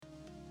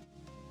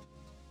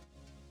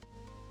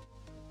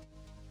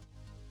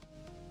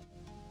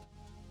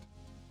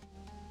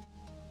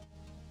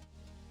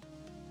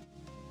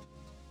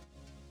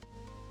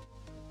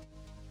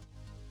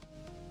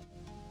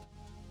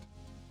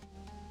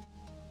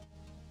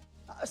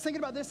I was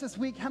thinking about this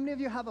week. How many of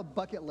you have a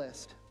bucket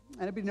list?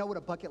 Anybody know what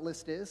a bucket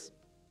list is?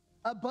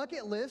 A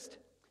bucket list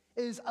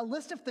is a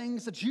list of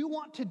things that you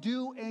want to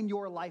do in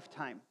your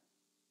lifetime.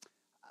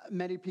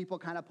 Many people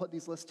kind of put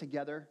these lists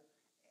together.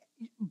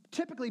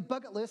 Typically,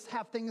 bucket lists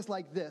have things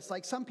like this.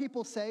 Like some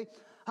people say,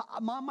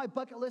 on my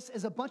bucket list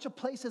is a bunch of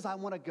places I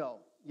want to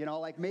go. You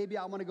know, like maybe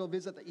I want to go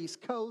visit the East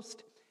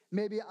Coast.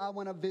 Maybe I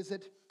want to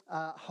visit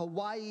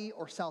Hawaii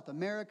or South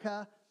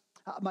America.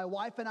 My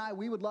wife and I,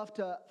 we would love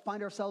to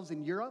find ourselves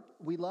in Europe.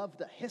 We love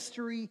the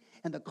history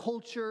and the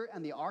culture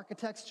and the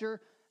architecture.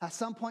 At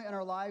some point in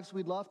our lives,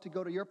 we'd love to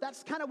go to Europe.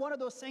 That's kind of one of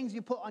those things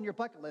you put on your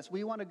bucket list.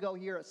 We want to go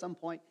here at some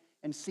point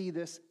and see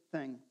this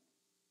thing.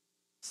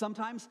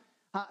 Sometimes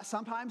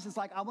it's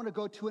like, I want to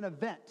go to an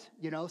event,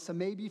 you know. So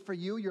maybe for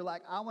you, you're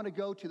like, I want to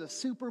go to the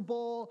Super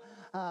Bowl.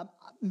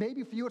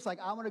 Maybe for you, it's like,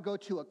 I want to go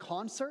to a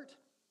concert.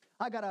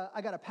 I got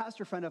a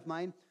pastor friend of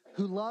mine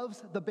who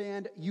loves the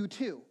band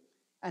U2.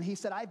 And he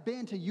said, I've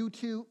been to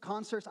U2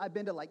 concerts. I've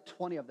been to like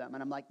 20 of them.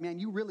 And I'm like, man,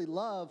 you really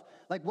love,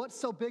 like, what's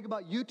so big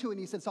about U2? And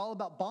he said, it's all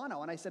about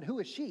Bono. And I said, who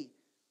is she?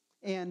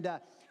 And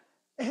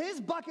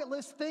his bucket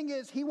list thing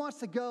is he wants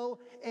to go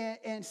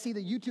and see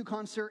the U2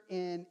 concert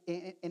in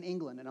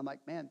England. And I'm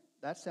like, man,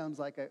 that sounds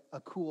like a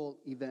cool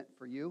event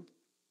for you.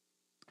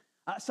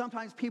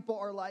 Sometimes people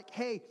are like,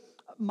 hey,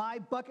 my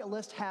bucket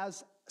list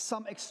has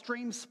some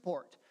extreme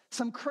sport,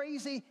 some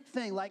crazy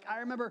thing. Like I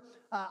remember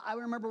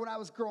when I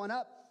was growing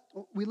up,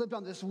 we lived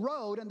on this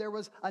road, and there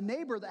was a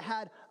neighbor that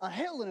had a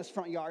hill in his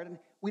front yard, and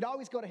we'd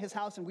always go to his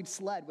house, and we'd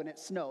sled when it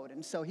snowed,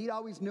 and so he'd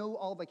always knew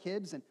all the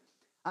kids, and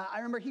I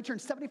remember he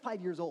turned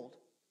 75 years old,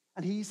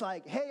 and he's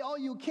like, hey, all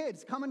you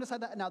kids, come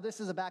inside that. Now, this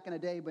is back in a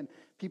day when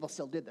people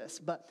still did this,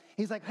 but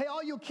he's like, hey,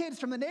 all you kids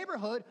from the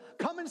neighborhood,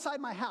 come inside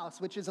my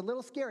house, which is a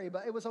little scary,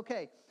 but it was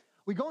okay.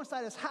 We go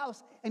inside his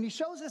house, and he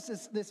shows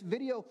us this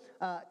video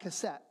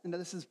cassette, and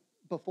this is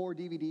before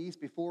DVDs,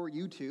 before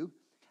YouTube.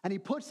 And he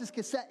puts this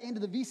cassette into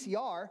the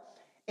VCR,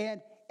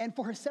 and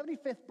for his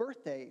 75th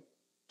birthday,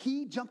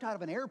 he jumped out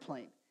of an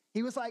airplane.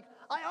 He was like,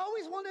 I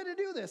always wanted to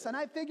do this, and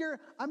I figure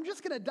I'm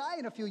just going to die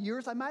in a few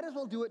years. I might as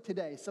well do it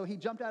today. So he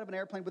jumped out of an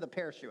airplane with a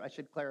parachute. I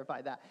should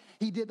clarify that.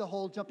 He did the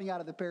whole jumping out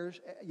of the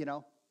parachute, you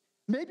know.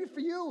 Maybe for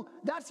you,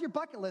 that's your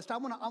bucket list. I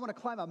want to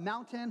climb a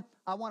mountain.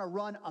 I want to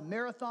run a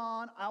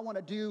marathon. I want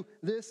to do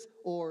this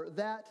or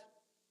that.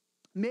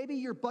 Maybe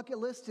your bucket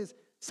list is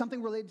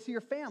something related to your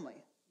family.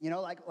 You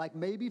know, like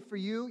maybe for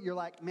you, you're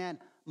like, man,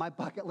 my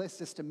bucket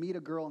list is to meet a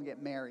girl and get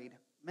married.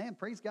 Man,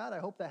 praise God, I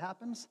hope that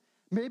happens.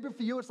 Maybe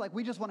for you, it's like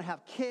we just want to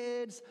have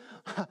kids.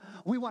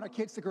 We want our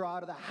kids to grow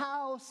out of the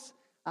house.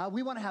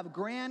 We want to have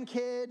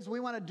grandkids. We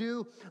want to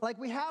do, like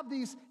we have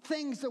these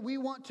things that we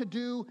want to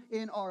do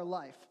in our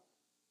life.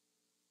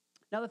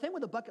 Now, the thing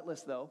with the bucket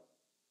list, though,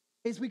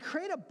 is we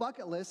create a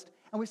bucket list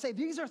and we say,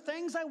 these are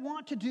things I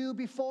want to do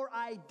before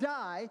I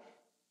die,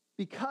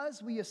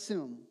 because we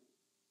assume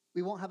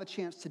we won't have a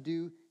chance to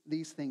do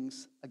these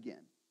things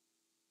again,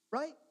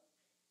 right?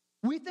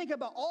 We think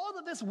about all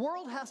that this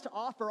world has to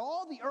offer,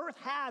 all the earth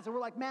has, and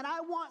we're like, man, I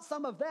want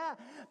some of that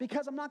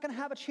because I'm not going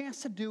to have a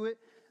chance to do it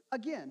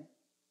again.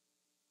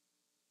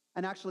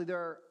 And actually,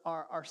 there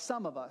are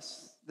some of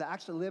us that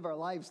actually live our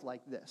lives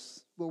like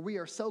this, where we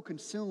are so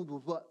consumed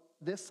with what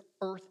this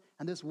earth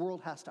and this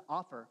world has to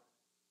offer.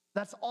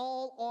 That's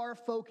all our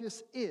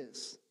focus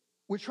is.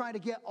 We're trying to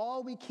get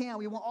all we can.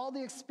 We want all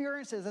the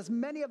experiences, as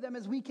many of them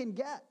as we can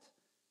get.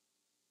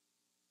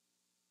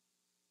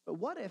 But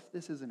what if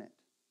this isn't it?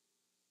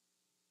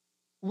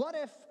 What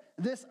if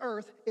this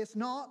earth is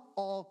not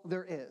all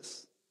there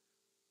is?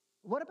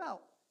 What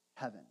about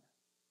heaven?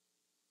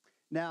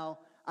 Now,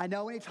 I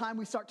know anytime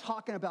we start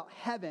talking about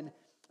heaven,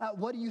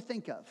 what do you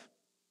think of?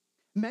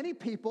 Many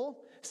people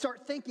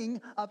start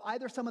thinking of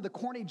either some of the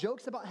corny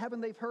jokes about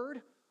heaven they've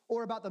heard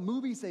or about the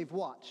movies they've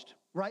watched,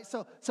 right?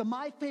 So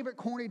my favorite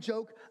corny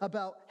joke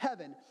about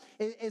heaven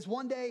is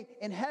one day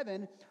in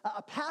heaven,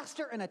 a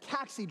pastor and a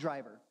taxi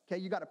driver, okay?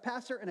 You got a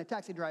pastor and a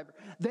taxi driver.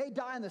 They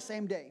die on the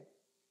same day,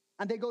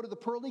 and they go to the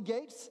pearly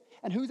gates,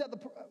 and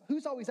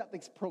who's always at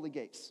these pearly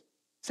gates?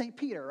 St.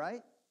 Peter,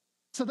 right?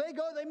 So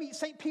they meet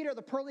St. Peter at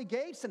the pearly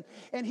gates,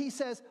 and he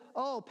says,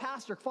 oh,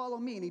 pastor, follow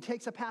me. And he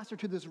takes a pastor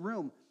to this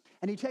room,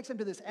 and he takes him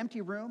to this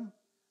empty room.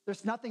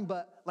 There's nothing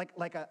but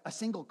like a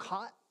single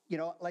cot, you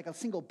know, like a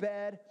single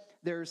bed.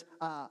 There's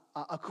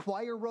a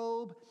choir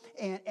robe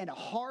and a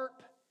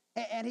harp.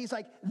 And he's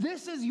like,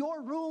 this is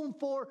your room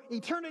for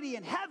eternity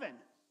in heaven.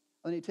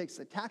 And then he takes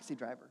the taxi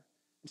driver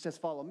and says,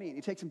 follow me. And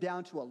he takes him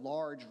down to a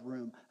large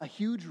room, a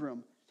huge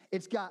room.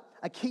 It's got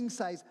a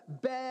king-size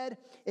bed.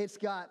 It's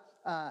got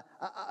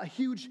a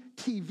huge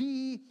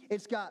TV.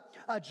 It's got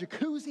a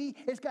jacuzzi.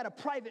 It's got a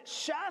private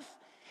chef.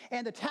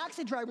 And the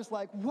taxi driver's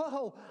like,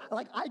 whoa,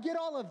 like I get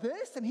all of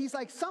this? And he's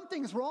like,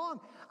 something's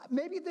wrong.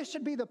 Maybe this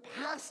should be the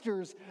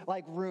pastor's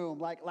like room.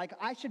 Like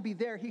I should be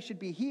there. He should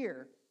be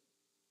here.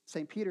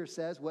 St. Peter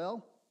says,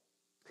 well,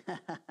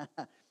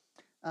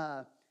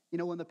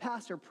 when the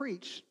pastor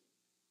preached,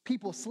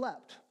 people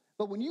slept.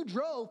 But when you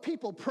drove,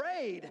 people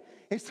prayed.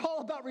 It's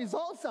all about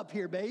results up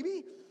here,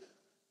 baby.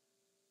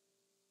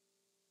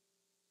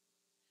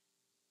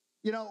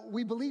 You know,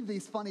 we believe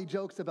these funny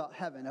jokes about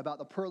heaven, about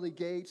the pearly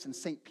gates and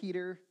St.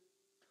 Peter,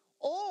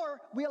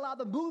 or we allow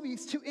the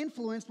movies to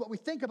influence what we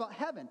think about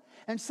heaven.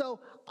 And so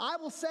I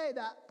will say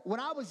that when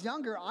I was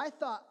younger, I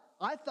thought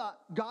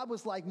God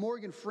was like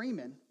Morgan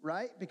Freeman,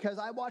 right? Because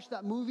I watched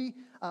that movie,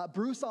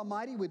 Bruce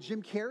Almighty with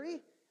Jim Carrey,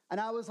 and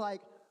I was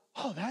like,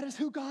 oh, that is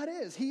who God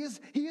is. He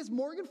is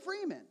Morgan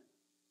Freeman.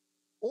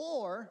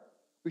 Or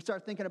we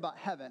start thinking about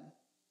heaven,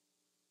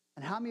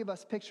 and how many of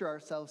us picture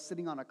ourselves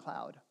sitting on a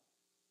cloud,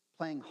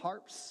 playing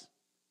harps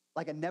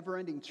like a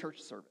never-ending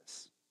church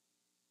service?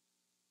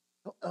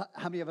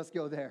 How many of us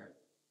go there?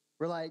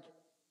 We're like,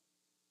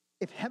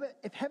 if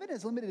heaven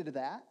is limited to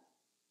that,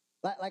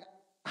 like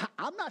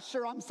I'm not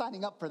sure I'm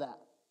signing up for that.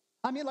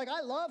 I mean, like,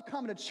 I love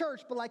coming to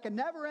church, but like a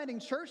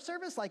never-ending church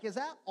service, like, is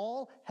that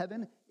all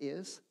heaven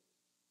is?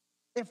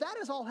 If that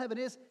is all heaven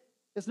is,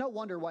 it's no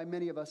wonder why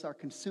many of us are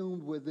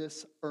consumed with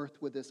this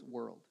earth, with this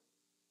world.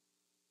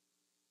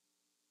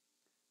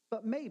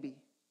 But maybe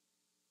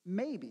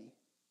the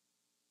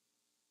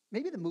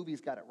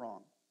movies got it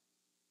wrong.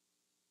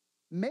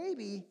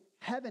 Maybe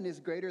heaven is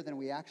greater than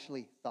we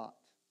actually thought.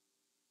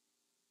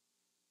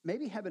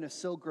 Maybe heaven is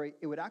so great,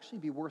 it would actually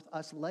be worth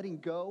us letting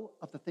go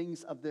of the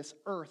things of this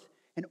earth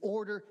in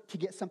order to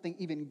get something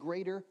even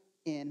greater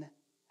in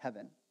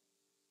heaven.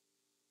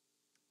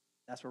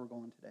 That's where we're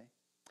going today.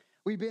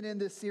 We've been in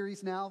this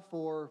series now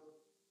for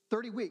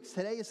 30 weeks.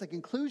 Today is the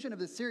conclusion of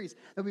this series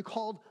that we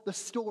called The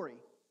Story,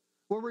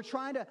 where we're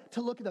trying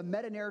to look at the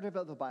meta-narrative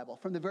of the Bible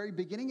from the very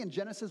beginning in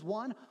Genesis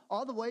 1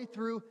 all the way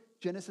through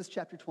Genesis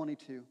chapter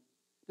 22.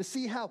 To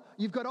see how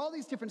you've got all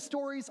these different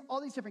stories,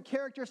 all these different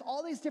characters,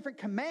 all these different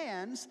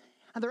commands,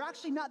 and they're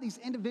actually not these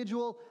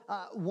individual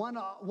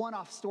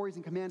one-off stories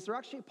and commands. They're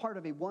actually part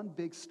of a one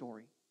big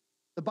story.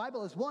 The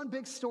Bible is one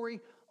big story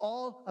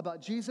all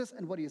about Jesus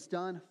and what he has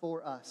done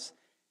for us.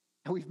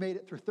 And we've made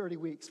it through 30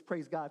 weeks.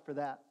 Praise God for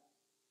that.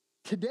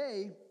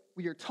 Today,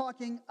 we are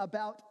talking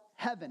about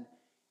heaven.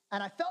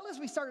 And I felt as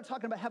we started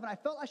talking about heaven, I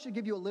felt I should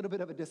give you a little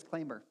bit of a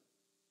disclaimer,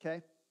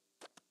 okay?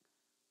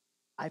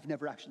 I've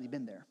never actually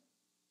been there.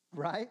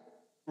 Right?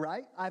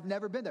 I've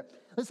never been there.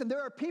 Listen, there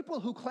are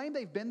people who claim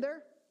they've been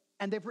there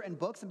and they've written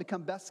books and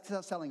become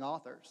best-selling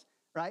authors,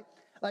 right?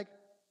 Like,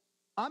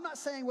 I'm not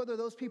saying whether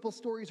those people's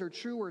stories are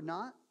true or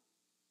not,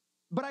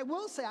 but I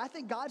will say I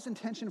think God's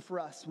intention for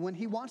us when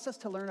he wants us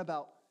to learn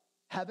about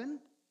heaven,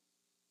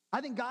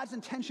 I think God's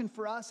intention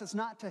for us is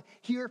not to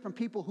hear from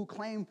people who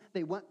claim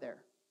they went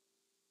there.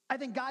 I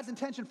think God's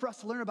intention for us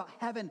to learn about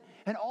heaven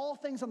and all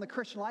things on the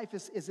Christian life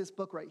is this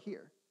book right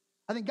here.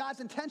 I think God's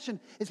intention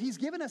is he's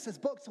given us his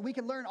book so we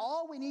can learn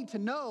all we need to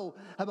know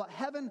about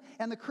heaven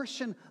and the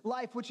Christian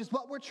life, which is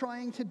what we're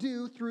trying to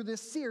do through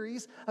this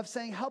series of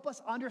saying, help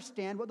us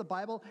understand what the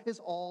Bible is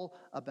all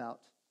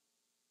about.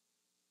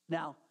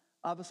 Now,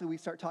 obviously, we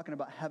start talking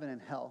about heaven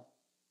and hell,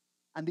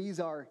 and these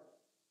are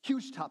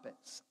huge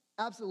topics,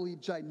 absolutely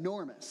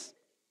ginormous.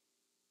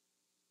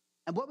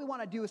 And what we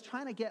want to do is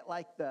trying to get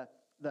like the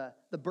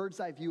bird's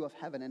eye view of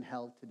heaven and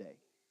hell today.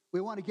 We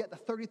want to get the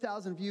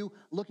 30,000 view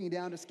looking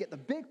down, just get the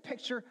big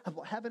picture of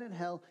what heaven and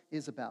hell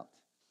is about.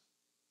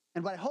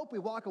 And what I hope we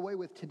walk away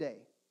with today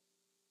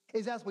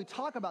is as we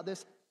talk about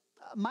this,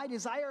 my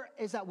desire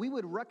is that we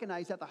would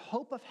recognize that the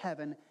hope of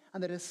heaven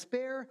and the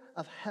despair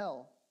of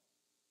hell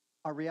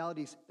are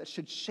realities that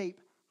should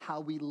shape how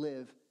we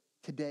live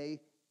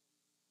today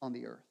on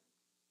the earth.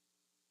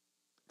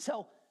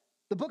 So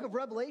the book of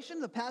Revelation,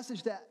 the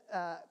passage that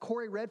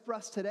Corey read for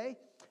us today,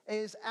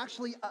 is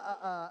actually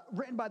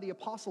written by the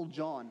Apostle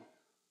John.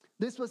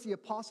 This was the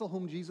apostle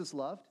whom Jesus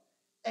loved,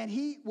 and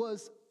he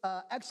was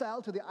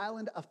exiled to the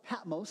island of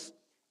Patmos,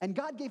 and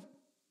God gave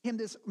him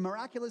this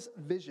miraculous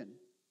vision.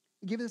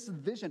 He gave this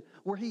vision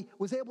where he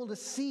was able to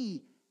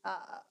see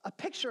a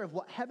picture of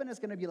what heaven is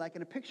going to be like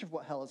and a picture of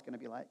what hell is going to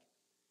be like.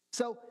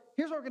 So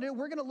here's what we're going to do.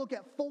 We're going to look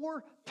at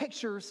four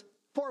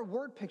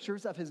word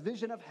pictures of his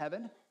vision of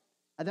heaven,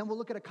 and then we'll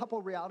look at a couple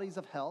realities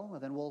of hell,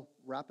 and then we'll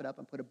wrap it up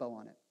and put a bow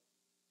on it.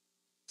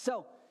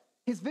 So,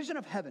 his vision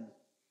of heaven.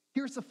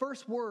 Here's the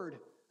first word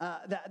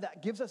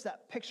that gives us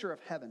that picture of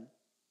heaven.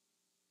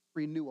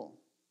 Renewal.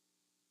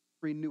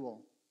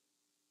 Renewal.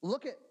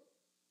 Look at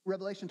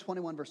Revelation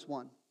 21, verse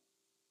 1.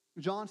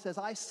 John says,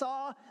 I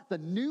saw the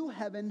new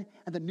heaven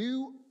and the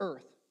new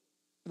earth.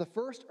 The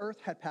first earth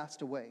had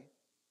passed away.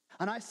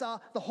 And I saw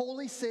the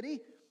holy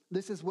city.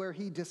 This is where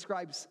he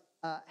describes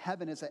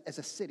heaven as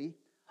a city.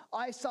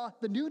 I saw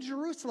the new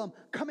Jerusalem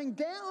coming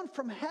down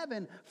from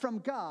heaven from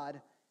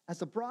God,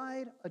 as a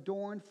bride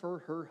adorned for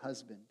her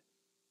husband.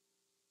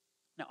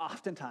 Now,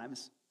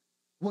 oftentimes,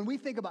 when we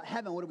think about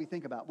heaven, what do we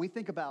think about? We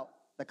think about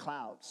the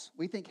clouds.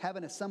 We think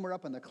heaven is somewhere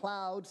up in the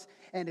clouds,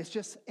 and it's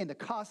just in the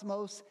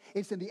cosmos.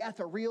 It's in the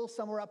ethereal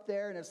somewhere up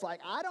there, and it's like,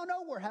 I don't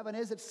know where heaven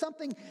is. It's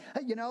something,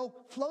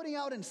 floating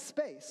out in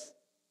space.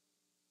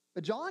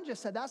 But John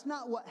just said that's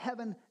not what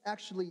heaven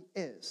actually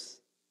is.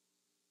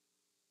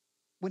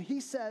 When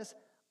he says,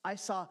 I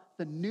saw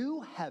the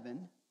new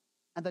heaven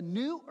and the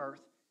new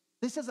earth,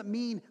 this doesn't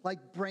mean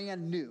like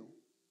brand new.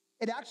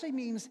 It actually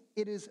means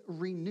it is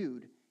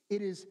renewed.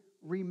 It is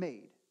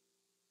remade.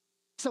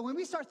 So when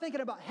we start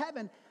thinking about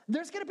heaven,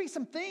 there's going to be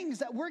some things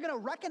that we're going to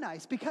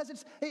recognize because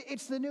it's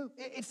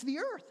the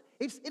earth.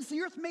 It's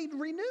the earth made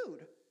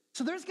renewed.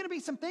 So there's going to be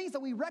some things that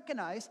we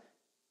recognize,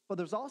 but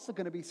there's also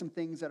going to be some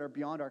things that are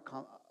beyond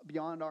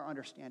our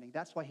understanding.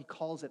 That's why he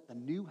calls it the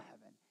new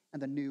heaven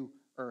and the new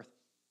earth.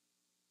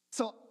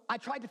 So I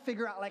tried to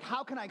figure out, like,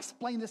 how can I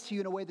explain this to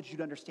you in a way that you'd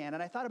understand?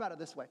 And I thought about it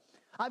this way.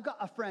 I've got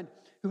a friend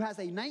who has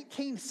a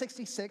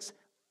 1966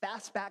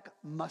 Fastback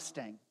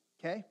Mustang,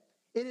 okay?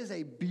 It is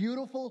a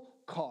beautiful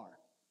car,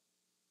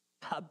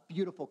 a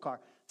beautiful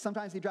car.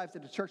 Sometimes he drives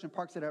it to church and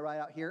parks it right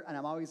out here, and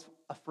I'm always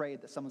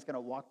afraid that someone's going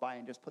to walk by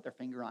and just put their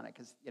finger on it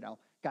because,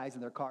 guys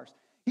in their cars.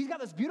 He's got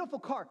this beautiful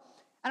car.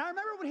 And I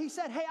remember when he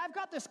said, hey, I've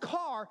got this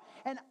car,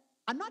 and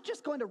I'm not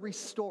just going to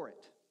restore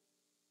it.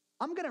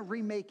 I'm going to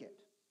remake it,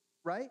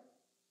 right?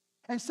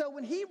 And so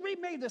when he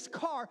remade this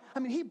car,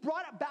 he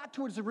brought it back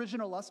to its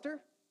original luster,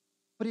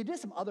 but he did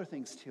some other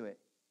things to it.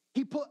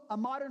 He put a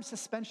modern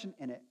suspension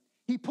in it.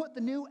 He put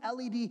the new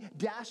LED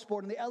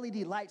dashboard and the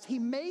LED lights. He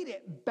made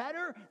it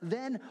better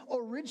than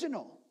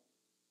original.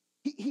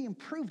 He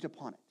improved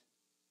upon it.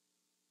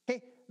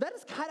 Okay, that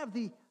is kind of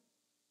a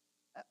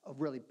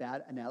really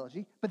bad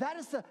analogy, but that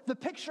is the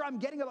picture I'm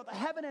getting about the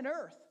heaven and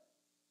earth,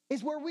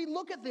 is where we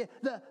look at the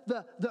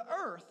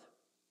earth,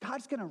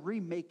 God's going to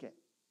remake it.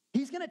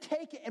 He's going to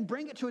take it and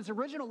bring it to its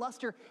original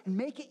luster and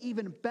make it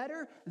even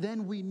better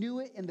than we knew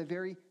it in the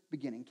very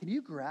beginning. Can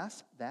you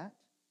grasp that?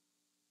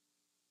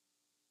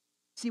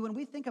 See, when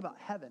we think about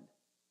heaven,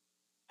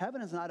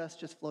 heaven is not us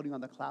just floating on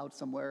the clouds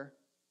somewhere.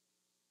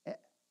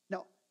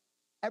 No,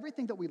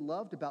 everything that we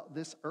loved about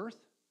this earth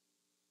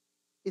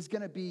is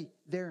going to be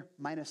there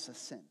minus the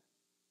sin.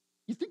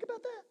 You think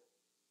about that?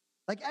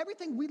 Like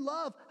everything we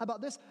love about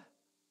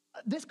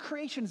this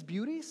creation's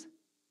beauties,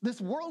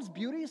 this world's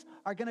beauties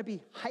are going to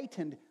be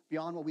heightened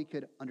beyond what we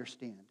could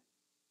understand.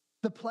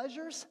 The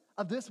pleasures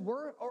of this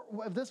world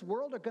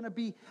are going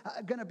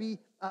to be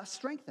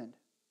strengthened.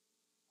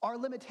 Our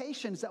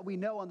limitations that we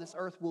know on this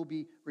earth will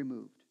be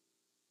removed.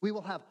 We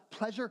will have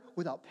pleasure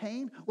without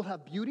pain. We'll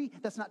have beauty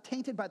that's not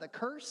tainted by the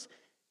curse.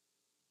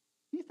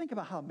 Can you think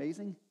about how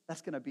amazing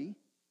that's going to be?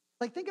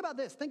 Like, think about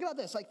this.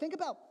 Like, think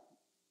about,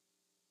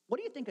 what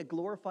do you think a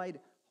glorified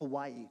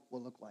Hawaii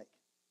will look like?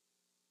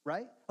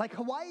 Right? Like,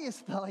 Hawaii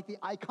is the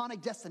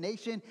iconic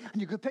destination,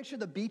 and you could picture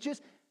the beaches.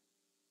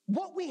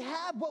 What we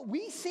have, what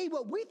we see,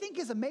 what we think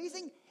is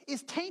amazing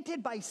is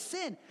tainted by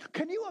sin.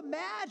 Can you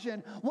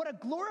imagine what a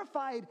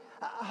glorified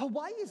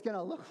Hawaii is going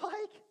to look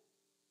like?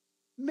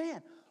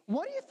 Man,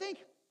 what do you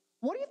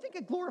think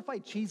a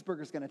glorified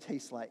cheeseburger is going to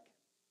taste like?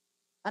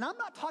 And I'm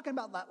not talking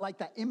about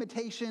that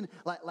imitation,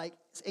 like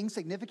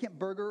insignificant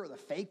burger or the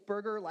fake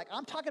burger. Like,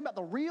 I'm talking about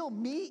the real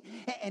meat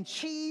and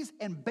cheese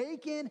and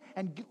bacon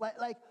and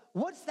like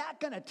what's that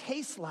going to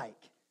taste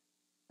like?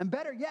 And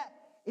better yet,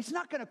 it's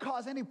not going to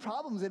cause any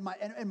problems in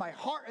my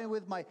heart and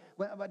with my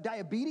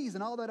diabetes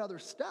and all that other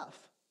stuff.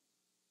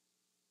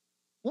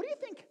 What do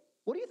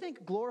you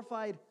think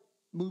glorified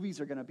movies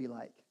are going to be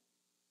like?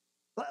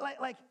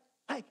 Like,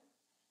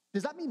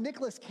 does that mean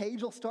Nicolas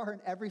Cage will star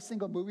in every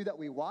single movie that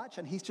we watch,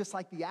 and he's just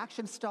like the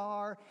action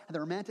star and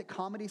the romantic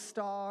comedy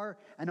star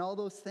and all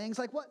those things?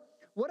 Like,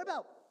 what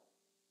about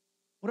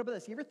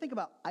this? You ever think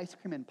about ice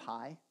cream and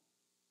pie?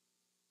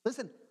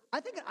 Listen, I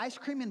think an ice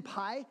cream and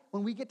pie,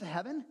 when we get to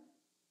heaven,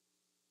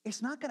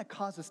 it's not going to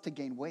cause us to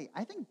gain weight.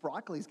 I think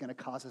broccoli is going to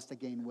cause us to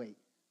gain weight,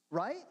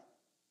 right?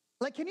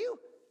 Like,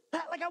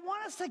 I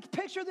want us to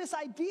picture this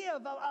idea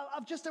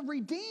of just a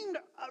redeemed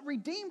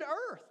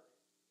earth.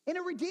 In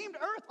a redeemed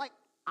earth, like,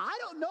 I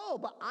don't know,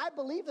 but I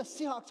believe the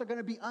Seahawks are going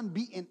to be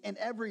unbeaten in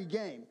every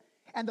game.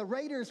 And the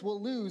Raiders will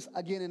lose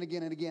again and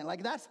again and again.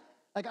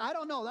 I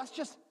don't know. That's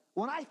just,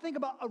 when I think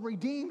about a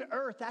redeemed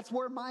earth, that's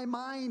where my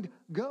mind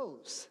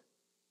goes.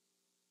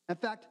 In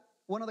fact,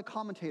 one of the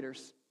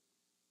commentators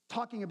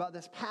talking about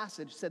this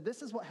passage said,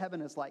 this is what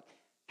heaven is like.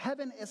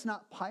 Heaven is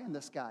not pie in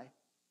the sky.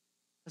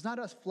 It's not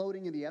us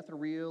floating in the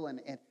ethereal.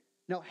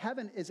 No,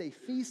 heaven is a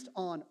feast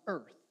on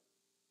earth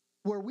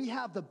where we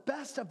have the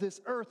best of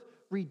this earth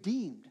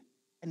redeemed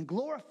and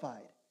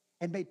glorified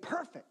and made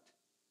perfect.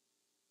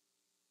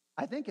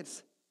 I think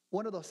it's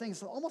one of those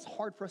things, it's almost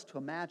hard for us to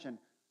imagine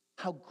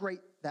how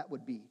great that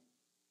would be.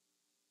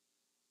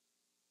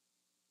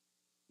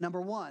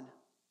 Number one,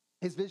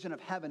 his vision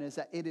of heaven is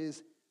that it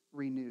is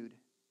renewed,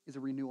 is a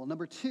renewal.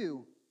 Number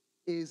two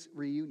is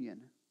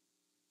reunion.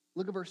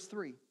 Look at verse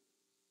 3.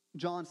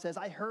 John says,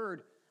 I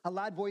heard a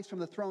loud voice from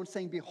the throne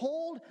saying,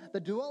 behold,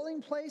 the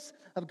dwelling place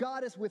of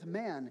God is with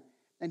man,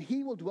 and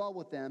he will dwell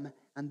with them,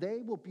 and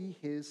they will be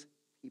his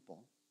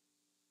people.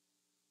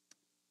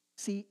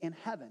 See, in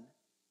heaven,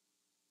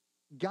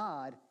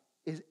 God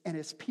is and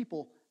his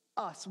people,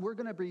 us, we're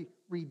going to be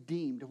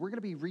redeemed. We're going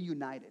to be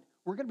reunited.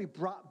 We're going to be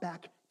brought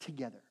back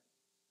together.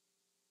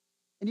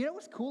 And you know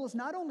what's cool is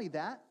not only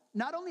that,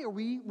 not only are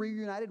we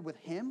reunited with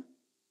him,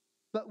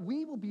 but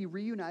we will be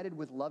reunited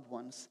with loved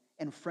ones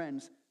and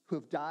friends who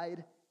have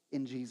died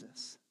in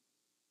Jesus,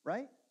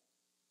 right?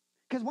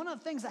 Because one of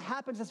the things that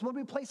happens is when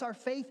we place our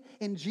faith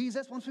in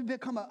Jesus, once we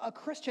become a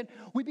Christian,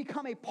 we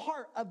become a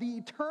part of the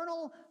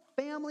eternal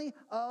family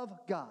of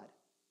God.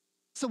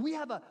 So we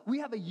have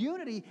a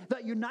unity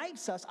that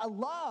unites us, a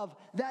love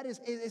that is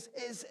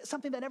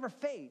something that never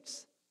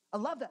fades, a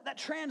love that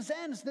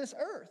transcends this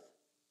earth.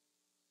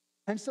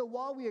 And so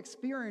while we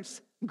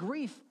experience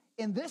grief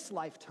in this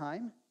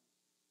lifetime,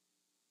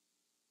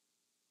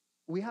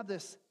 we have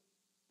this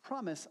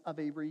promise of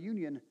a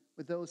reunion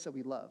with those that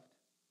we loved.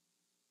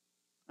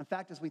 In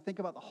fact, as we think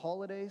about the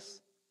holidays,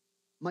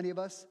 many of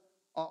us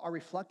are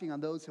reflecting on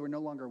those who are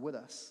no longer with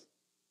us.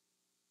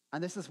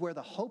 And this is where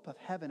the hope of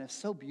heaven is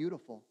so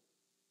beautiful,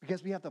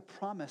 because we have the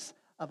promise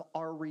of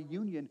our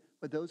reunion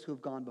with those who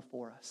have gone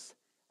before us.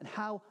 And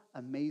how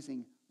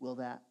amazing will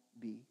that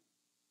be?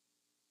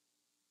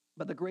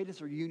 But the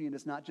greatest reunion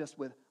is not just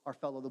with our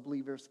fellow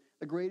believers.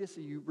 The greatest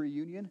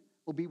reunion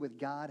will be with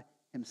God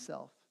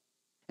himself.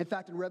 In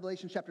fact, in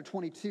Revelation chapter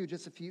 22,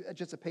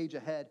 just a page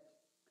ahead,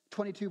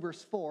 22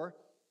 verse 4,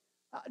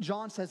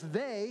 John says,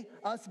 they,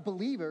 us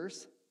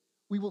believers,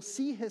 we will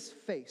see his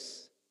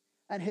face,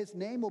 and his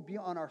name will be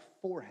on our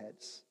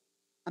foreheads,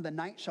 and the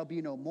night shall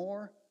be no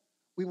more.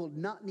 We will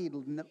not need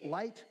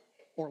light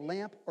or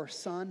lamp or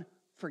sun,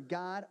 for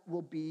God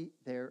will be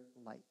their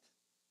light.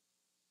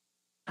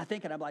 I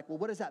think, and I'm like, well,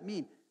 what does that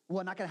mean?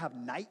 We're not going to have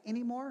night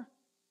anymore?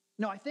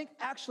 No, I think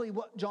actually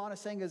what John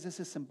is saying is this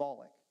is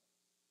symbolic.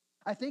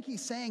 I think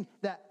he's saying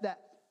that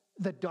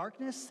the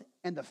darkness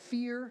and the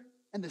fear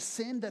and the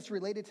sin that's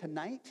related to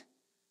night,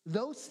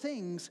 those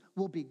things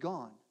will be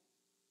gone.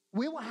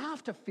 We won't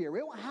have to fear.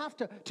 We won't have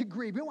to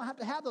grieve. We won't have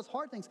to have those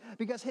hard things,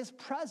 because his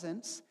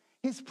presence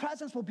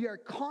will be our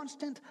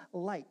constant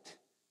light.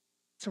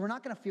 So we're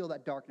not going to feel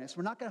that darkness.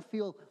 We're not going to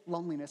feel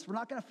loneliness. We're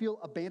not going to feel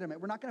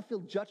abandonment. We're not going to feel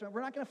judgment.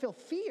 We're not going to feel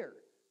fear,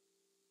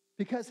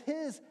 because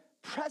his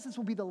presence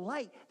will be the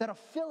light that'll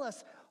fill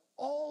us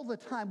all the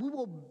time. We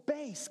will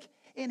bask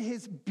in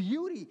his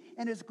beauty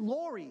and his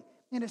glory,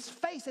 in his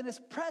face and his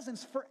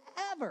presence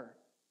forever.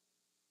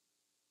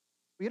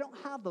 We don't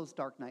have those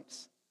dark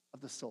nights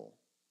of the soul.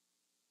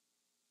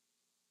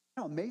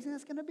 You know how amazing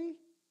that's going to be?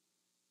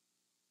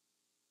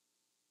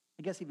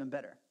 I guess even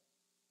better.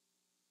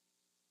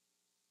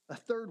 The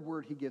third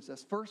word he gives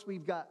us. First,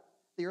 we've got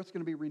the earth's going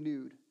to be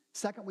renewed.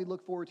 Second, we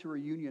look forward to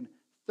reunion.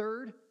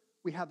 Third,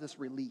 we have this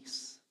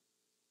release.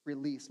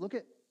 Release. Look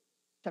at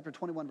chapter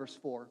 21, verse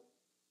 4.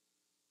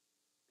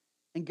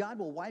 And God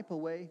will wipe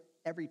away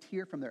every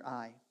tear from their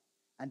eye,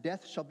 and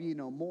death shall be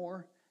no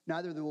more.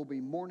 Neither there will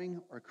be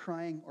mourning or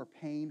crying or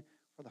pain,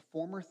 for the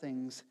former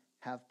things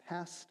have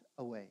passed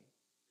away.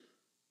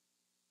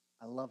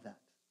 I love that.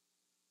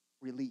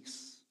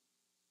 Release.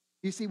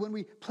 You see, when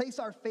we place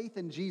our faith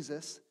in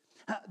Jesus,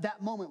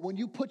 that moment when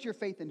you put your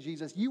faith in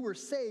Jesus, you were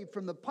saved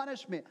from the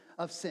punishment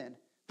of sin.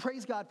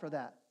 Praise God for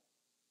that.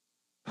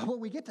 But when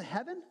we get to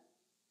heaven,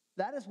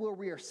 that is where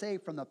we are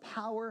saved from the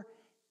power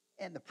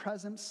and the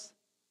presence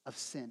of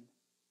sin,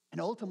 and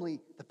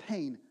ultimately the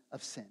pain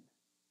of sin.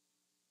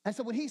 And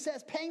so when he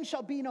says pain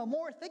shall be no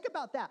more, think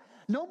about that.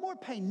 No more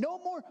pain, no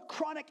more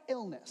chronic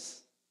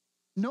illness,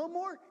 no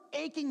more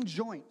aching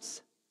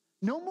joints,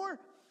 no more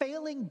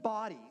failing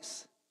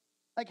bodies.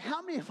 Like,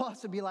 how many of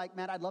us would be like,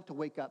 man, I'd love to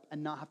wake up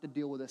and not have to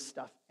deal with this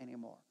stuff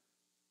anymore?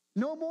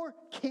 No more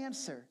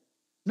cancer,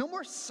 no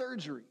more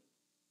surgery.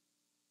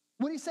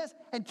 When he says,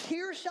 and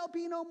tears shall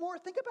be no more,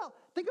 think about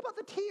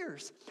the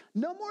tears.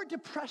 No more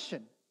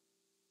depression,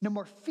 no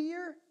more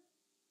fear,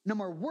 no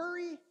more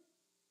worry,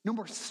 no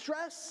more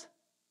stress,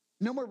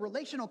 no more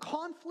relational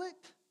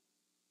conflict.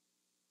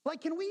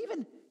 Like, can you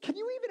even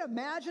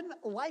imagine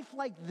life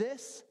like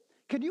this?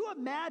 Can you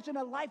imagine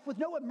a life with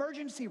no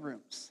emergency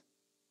rooms?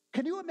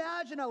 Can you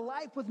imagine a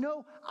life with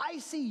no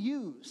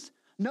ICUs,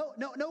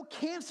 no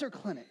cancer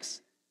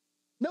clinics,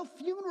 no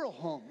funeral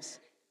homes,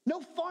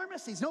 no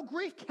pharmacies, no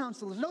grief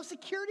counselors, no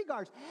security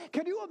guards?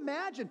 Can you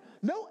imagine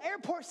no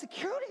airport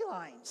security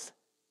lines?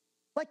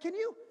 Like, can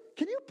you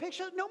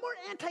picture no more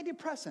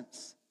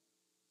antidepressants?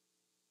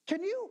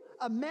 Can you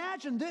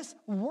imagine this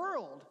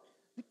world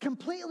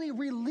completely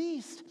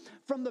released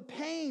from the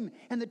pain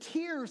and the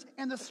tears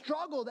and the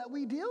struggle that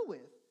we deal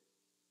with?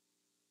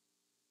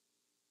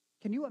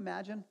 Can you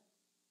imagine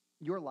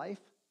your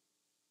life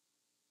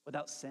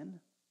without sin?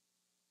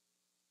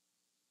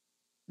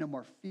 No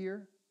more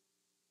fear,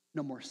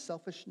 no more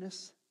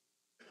selfishness,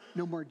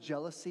 no more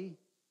jealousy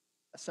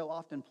that so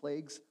often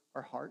plagues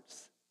our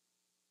hearts.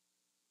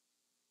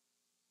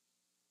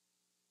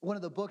 One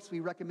of the books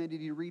we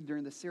recommended you read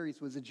during the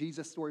series was a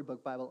Jesus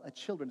Storybook Bible, a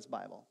children's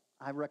Bible.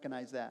 I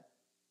recognize that.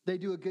 They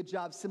do a good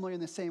job, similar in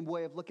the same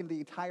way, of looking at the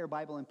entire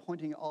Bible and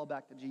pointing it all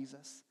back to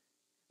Jesus.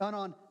 And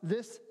on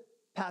this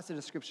passage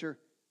of Scripture,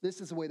 this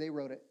is the way they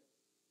wrote it.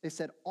 They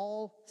said,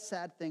 all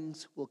sad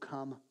things will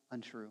come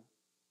untrue.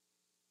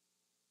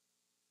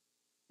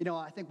 You know,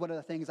 I think one of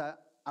the things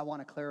I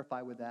want to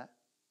clarify with that,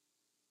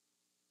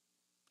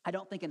 I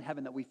don't think in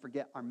heaven that we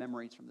forget our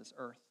memories from this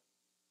earth.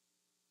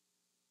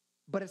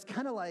 But it's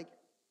kind of like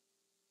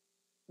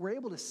we're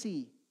able to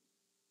see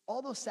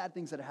all those sad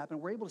things that have happened.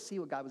 We're able to see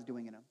what God was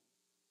doing in them.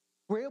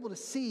 We're able to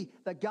see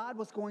that God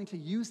was going to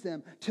use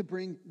them to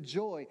bring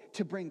joy,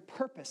 to bring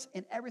purpose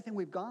in everything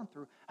we've gone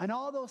through. And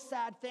all those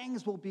sad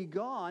things will be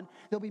gone.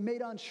 They'll be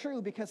made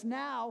untrue because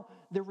now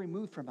they're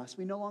removed from us.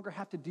 We no longer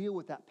have to deal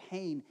with that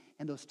pain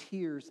and those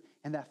tears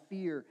and that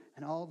fear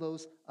and all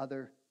those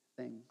other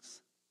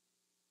things.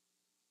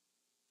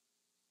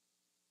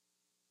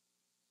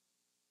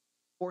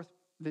 Fourth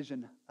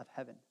vision of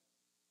heaven.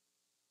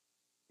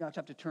 You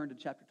have to turn to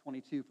chapter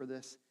 22 for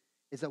this,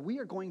 is that we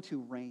are going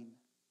to reign.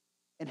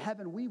 In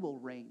heaven, we will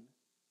reign.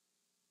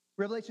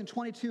 Revelation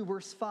 22,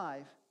 verse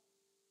 5.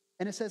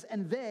 And it says,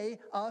 and they,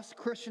 us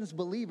Christians,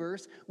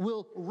 believers,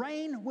 will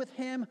reign with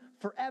him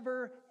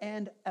forever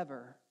and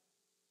ever.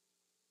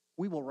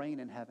 We will reign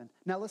in heaven.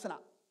 Now listen,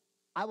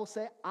 I will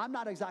say, I'm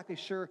not exactly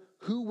sure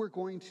who we're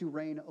going to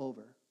reign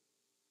over.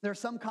 There are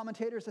some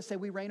commentators that say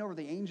we reign over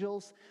the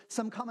angels.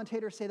 Some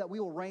commentators say that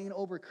we will reign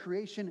over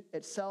creation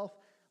itself.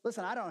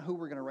 Listen, I don't know who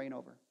we're going to reign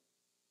over.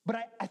 But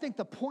I think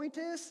the point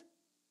is,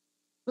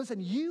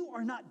 listen, you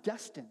are not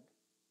destined.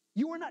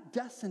 You are not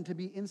destined to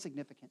be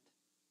insignificant.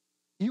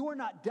 You are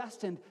not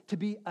destined to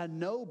be a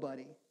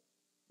nobody.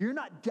 You're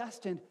not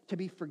destined to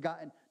be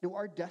forgotten. No,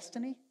 our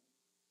destiny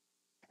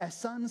as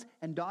sons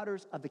and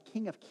daughters of the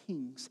King of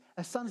Kings,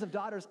 as sons and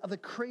daughters of the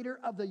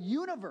Creator of the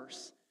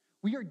universe,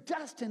 we are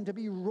destined to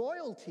be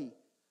royalty,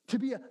 to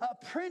be a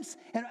prince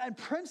and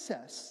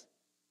princess.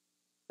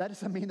 That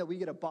doesn't mean that we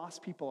get to boss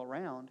people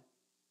around,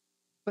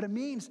 but it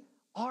means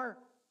our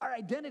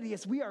identity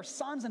is we are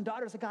sons and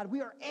daughters of God.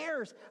 We are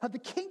heirs of the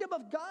kingdom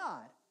of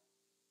God.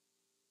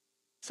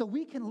 So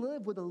we can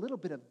live with a little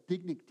bit of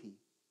dignity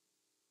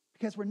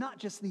because we're not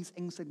just these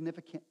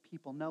insignificant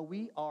people. No,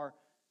 we are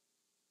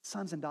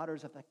sons and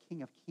daughters of the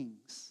King of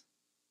Kings.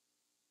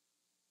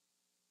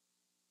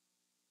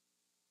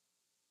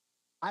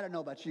 I don't know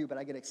about you, but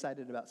I get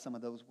excited about some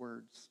of those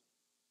words.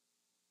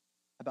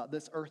 About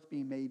this earth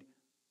being made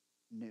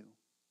new.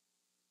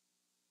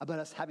 About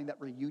us having that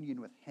reunion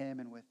with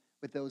him and with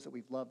those that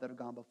we've loved that have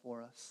gone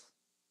before us.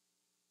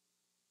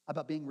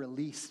 About being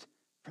released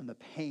from the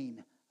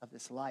pain of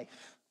this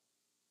life.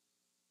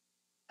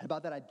 And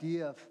about that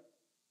idea of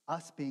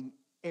us being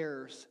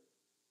heirs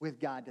with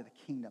God to the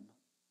kingdom.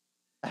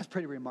 That's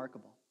pretty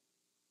remarkable.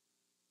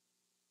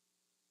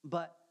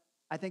 But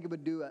I think it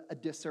would do a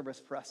disservice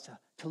for us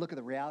to look at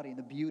the reality and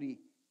the beauty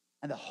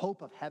and the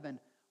hope of heaven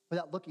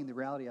without looking at the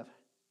reality of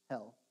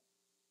hell.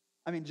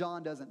 I mean,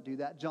 John doesn't do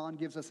that. John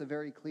gives us a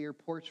very clear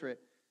portrait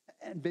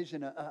and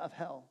vision of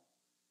hell.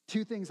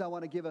 Two things I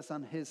want to give us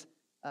on his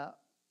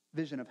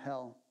vision of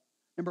hell.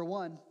 Number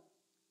one,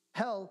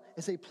 hell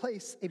is a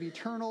place of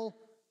eternal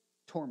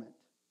torment.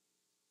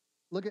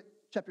 Look at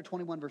chapter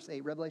 21, verse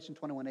 8, Revelation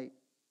 21, 8.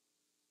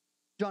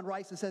 John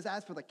writes and says,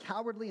 as for the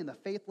cowardly and the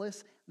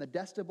faithless and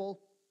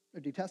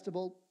the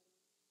detestable,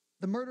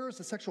 the murderers,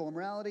 the sexual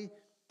immorality,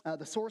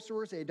 the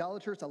sorcerers, the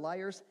idolaters, the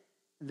liars,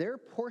 their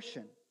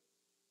portion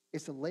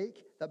is the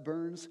lake that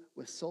burns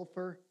with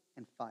sulfur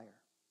and fire.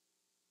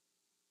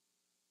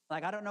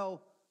 Like, I don't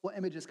know what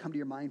images come to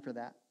your mind for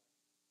that.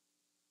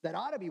 That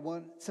ought to be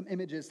some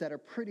images that are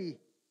pretty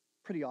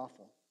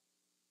awful.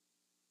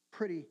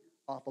 Pretty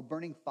awful.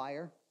 Burning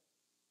fire,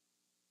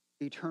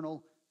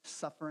 eternal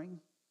suffering,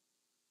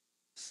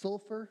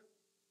 sulfur,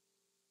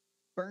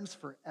 burns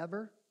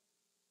forever.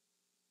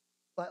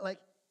 Like,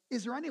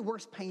 is there any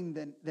worse pain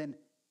than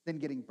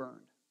getting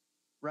burned,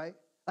 right?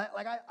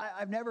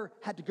 I've never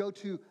had to go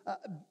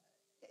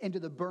into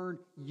the burn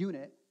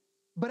unit,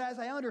 but as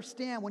I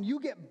understand, when you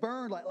get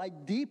burned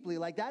like deeply,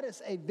 like that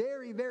is a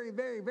very, very,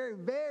 very, very,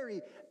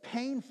 very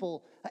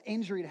painful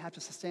injury to have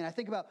to sustain. I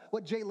think about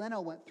what Jay Leno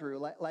went through,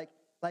 like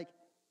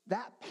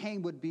that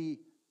pain would be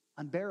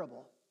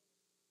unbearable.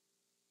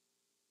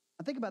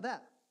 And think about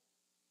that.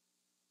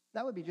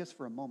 That would be just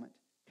for a moment.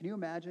 Can you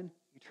imagine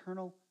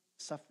eternal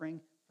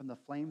suffering from the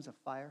flames of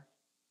fire?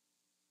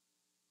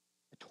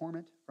 The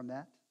torment from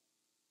that?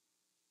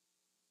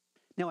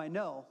 Now I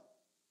know,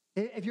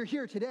 if you're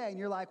here today and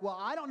you're like, well,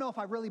 I don't know if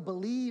I really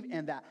believe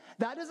in that.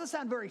 That doesn't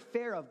sound very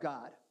fair of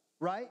God,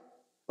 right?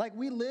 Like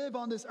we live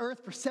on this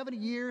earth for 70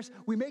 years.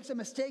 We make some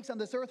mistakes on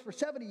this earth for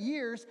 70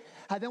 years.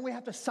 And then we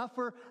have to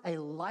suffer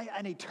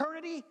an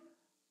eternity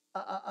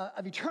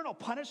of eternal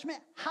punishment.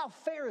 How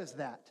fair is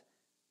that?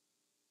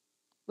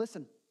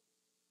 Listen,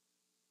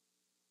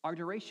 our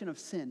duration of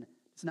sin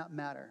does not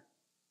matter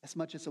as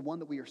much as the one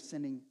that we are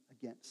sinning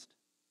against,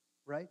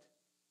 right?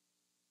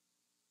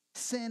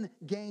 Sin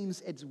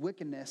gains its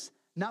wickedness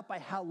not by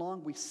how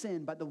long we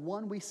sin, but the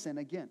one we sin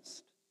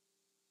against.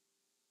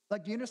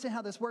 Like, do you understand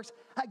how this works?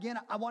 Again,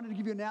 I wanted to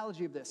give you an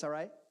analogy of this, all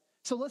right?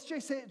 So let's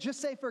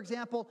just say, for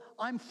example,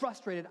 I'm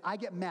frustrated. I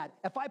get mad.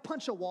 If I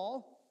punch a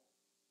wall,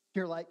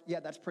 you're like, yeah,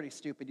 that's pretty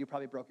stupid. You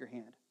probably broke your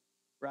hand,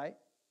 right?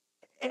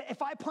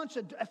 If I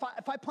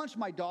punch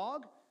my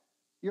dog,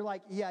 you're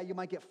like, yeah, you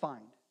might get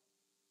fined.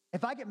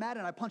 If I get mad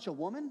and I punch a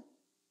woman,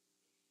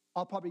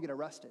 I'll probably get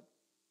arrested.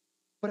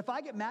 But if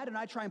I get mad and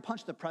I try and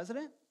punch the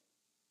president,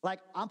 like,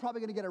 I'm probably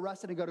going to get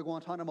arrested and go to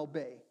Guantanamo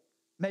Bay.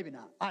 Maybe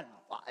not. I don't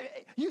know.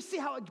 You see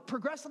how it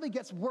progressively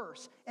gets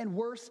worse and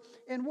worse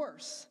and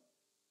worse.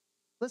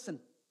 Listen,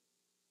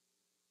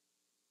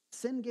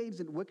 sin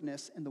gains in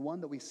wickedness in the one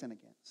that we sin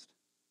against.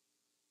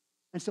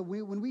 And so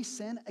when we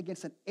sin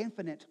against an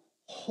infinite,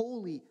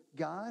 holy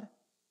God,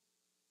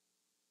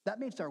 that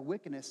makes our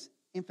wickedness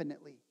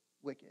infinitely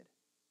wicked.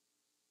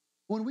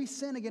 When we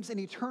sin against an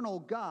eternal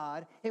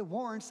God, it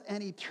warrants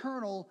an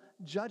eternal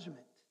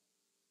judgment.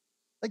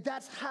 Like,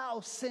 that's how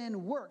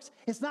sin works.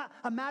 It's not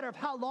a matter of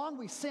how long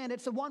we sin,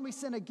 it's the one we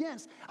sin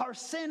against. Our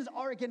sins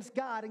are against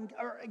God and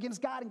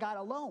God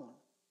alone.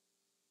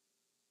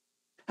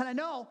 And I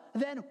know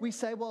then we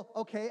say, well,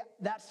 okay,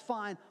 that's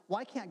fine.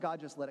 Why can't God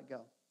just let it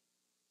go?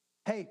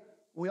 Hey,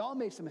 we all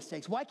made some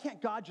mistakes. Why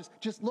can't God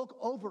just look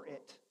over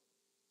it?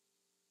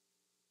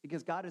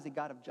 Because God is a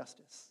God of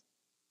justice.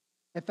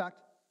 In fact,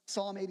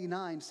 Psalm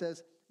 89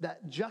 says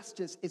that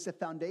justice is the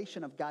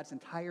foundation of God's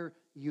entire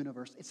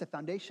universe. It's the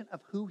foundation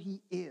of who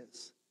he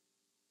is.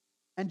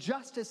 And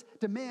justice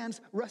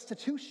demands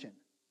restitution.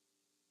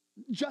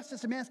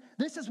 Justice demands,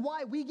 this is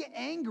why we get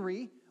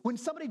angry when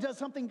somebody does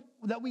something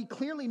that we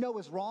clearly know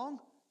is wrong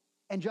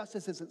and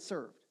justice isn't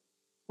served.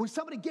 When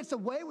somebody gets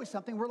away with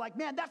something, we're like,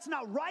 man, that's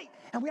not right.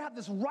 And we have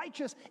this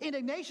righteous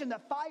indignation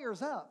that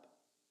fires up.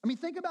 I mean,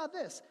 think about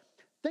this.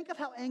 Think of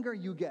how angry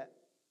you get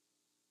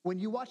when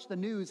you watch the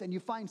news and you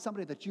find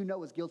somebody that you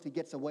know is guilty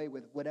gets away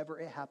with whatever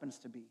it happens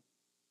to be,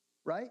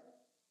 right?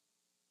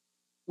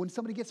 When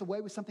somebody gets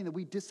away with something that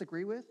we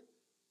disagree with,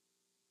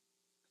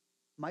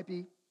 might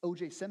be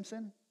O.J.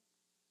 Simpson,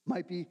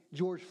 might be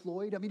George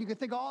Floyd. I mean, you can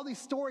think of all these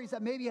stories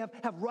that maybe have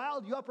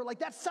riled you up. Or like,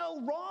 that's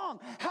so wrong.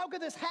 How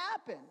could this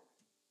happen?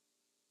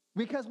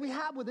 Because we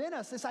have within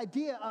us this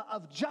idea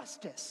of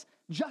justice.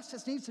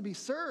 Justice needs to be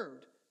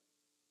served.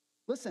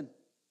 Listen,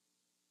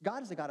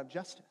 God is a God of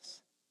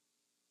justice.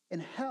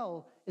 And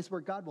hell is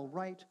where God will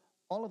right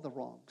all of the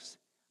wrongs,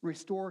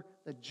 restore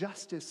the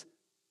justice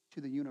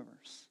to the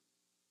universe.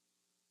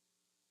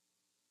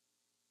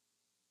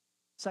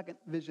 Second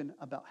vision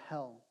about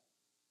hell,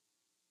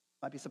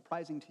 might be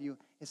surprising to you,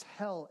 is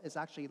hell is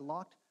actually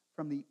locked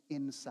from the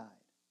inside.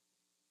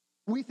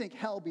 We think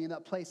hell being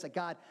that place that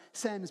God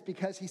sends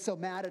because he's so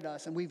mad at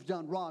us and we've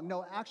done wrong.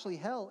 No, actually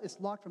hell is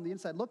locked from the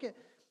inside. Look at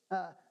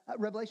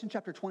Revelation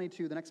chapter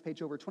 22, the next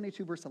page over,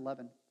 22 verse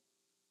 11.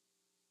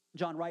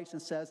 John writes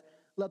and says,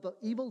 let the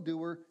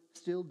evildoer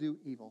still do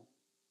evil.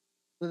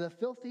 Let the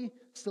filthy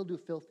still do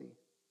filthy.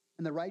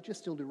 And the righteous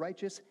still do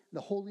righteous. And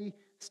the holy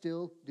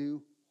still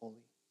do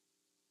holy.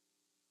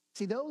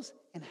 See, those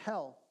in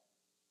hell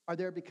are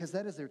there because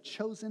that is their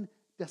chosen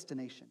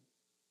destination.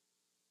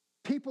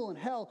 People in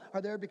hell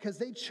are there because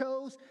they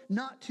chose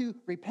not to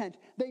repent.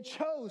 They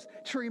chose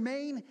to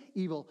remain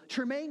evil,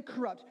 to remain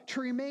corrupt, to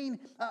remain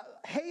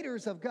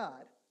haters of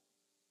God.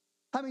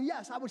 I mean,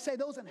 yes, I would say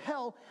those in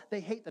hell,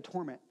 they hate the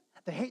torment.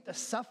 They hate the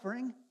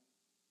suffering,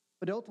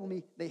 but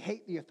ultimately they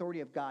hate the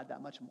authority of God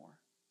that much more.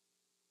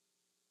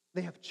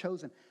 They have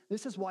chosen.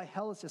 This is why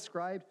hell is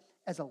described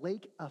as a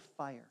lake of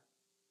fire.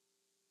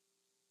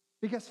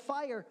 Because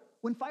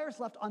when fire is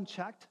left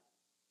unchecked,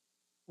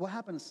 what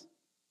happens?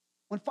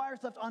 When fire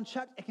is left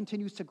unchecked, it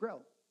continues to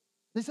grow.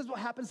 This is what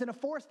happens in a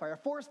forest fire. A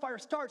forest fire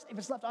starts, if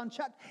it's left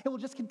unchecked, it will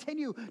just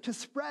continue to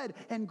spread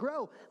and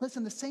grow.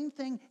 Listen, the same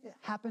thing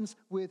happens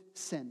with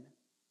sin.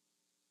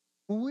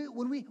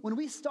 When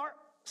we start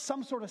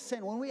some sort of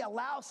sin, when we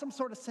allow some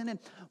sort of sin in,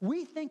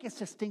 we think it's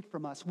distinct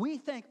from us. We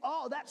think,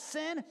 oh, that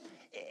sin,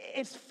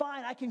 it's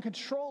fine. I can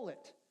control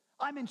it.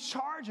 I'm in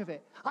charge of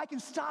it. I can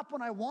stop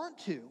when I want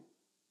to.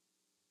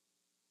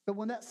 But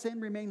when that sin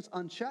remains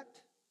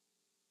unchecked,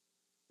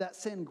 that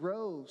sin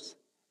grows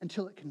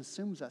until it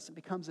consumes us. It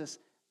becomes this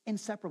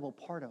inseparable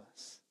part of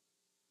us.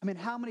 I mean,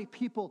 how many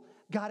people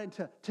got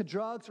into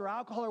drugs or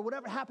alcohol or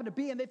whatever it happened to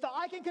be, and they thought,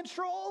 I can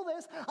control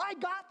this. I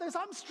got this.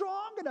 I'm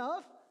strong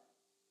enough.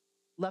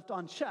 Left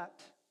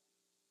unchecked,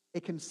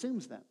 it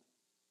consumes them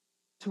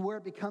to where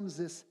it becomes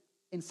this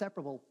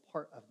inseparable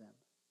part of them.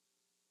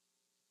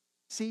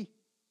 See,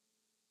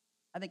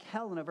 I think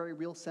hell in a very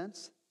real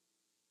sense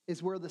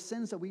is where the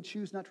sins that we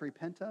choose not to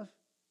repent of,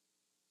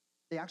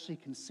 they actually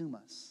consume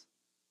us.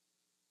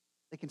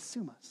 They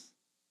consume us.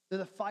 They're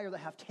the fire that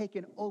have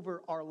taken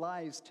over our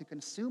lives to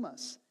consume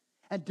us.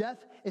 And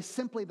death is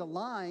simply the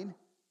line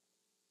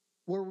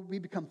where we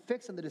become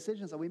fixed on the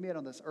decisions that we made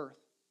on this earth.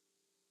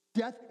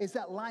 Death is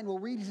that line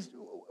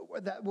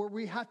where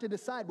we have to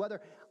decide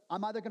whether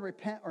I'm either going to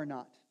repent or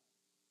not.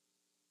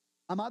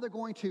 I'm either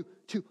going to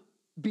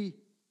be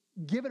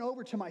given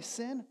over to my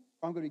sin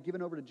or I'm going to be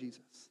given over to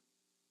Jesus.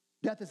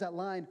 Death is that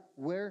line.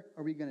 Where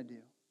are we going to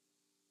do?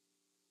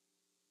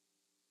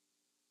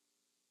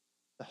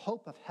 The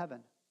hope of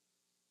heaven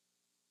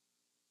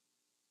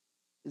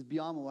is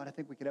beyond what I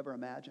think we could ever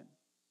imagine.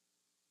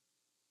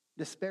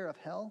 Despair of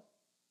hell,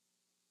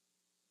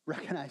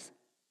 recognize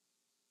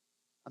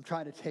I'm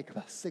trying to take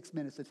about 6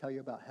 minutes to tell you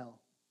about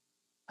hell.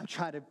 I'm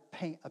trying to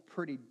paint a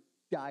pretty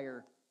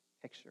dire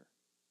picture.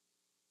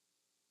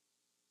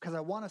 Because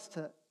I want us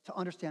to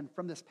understand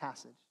from this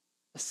passage,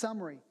 the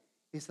summary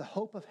is the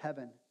hope of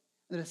heaven.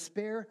 The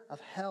despair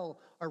of hell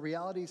are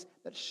realities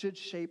that should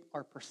shape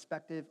our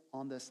perspective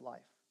on this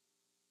life.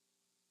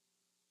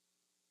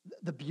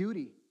 the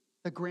beauty,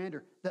 the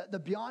grandeur, the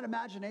beyond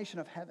imagination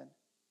of heaven,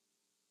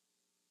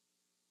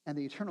 and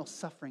the eternal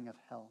suffering of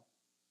hell.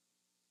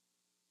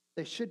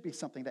 They should be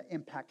something that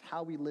impact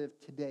how we live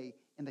today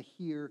in the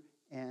here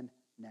and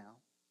now.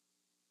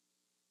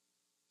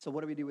 So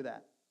what do we do with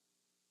that?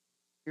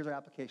 Here's our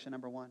application,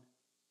 number one.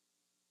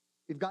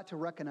 We've got to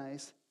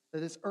recognize that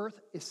this earth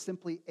is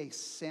simply a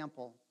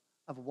sample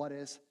of what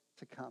is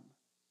to come.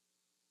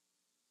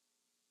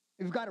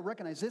 We've got to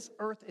recognize this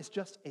earth is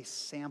just a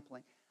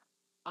sampling.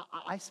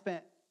 I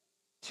spent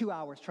 2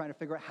 hours trying to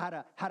figure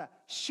out how to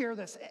share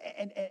this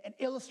and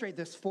illustrate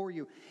this for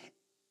you.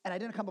 And I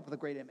didn't come up with a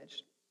great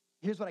image.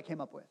 Here's what I came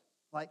up with.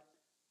 Like,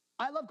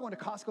 I love going to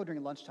Costco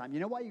during lunchtime.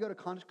 You know why you go to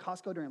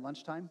Costco during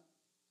lunchtime?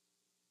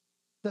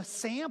 The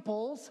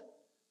samples.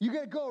 You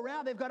got to go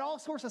around. They've got all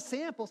sorts of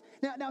samples.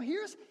 Now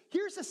here's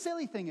the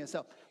silly thing is,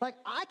 though. Like,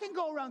 I can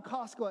go around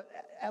Costco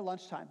at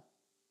lunchtime,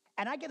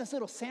 and I get this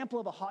little sample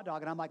of a hot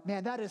dog, and I'm like,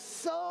 man, that is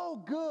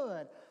so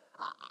good.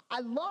 I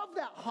love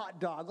that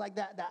hot dog, like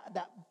that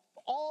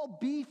all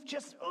beef,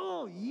 just,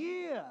 oh,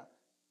 yeah.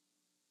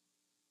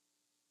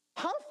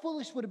 How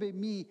foolish would it be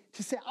me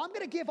to say, I'm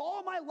going to give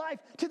all my life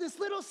to this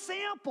little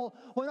sample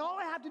when all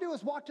I have to do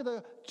is walk to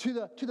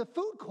the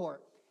food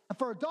court, and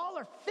for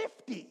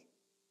 $1.50,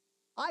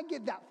 I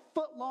get that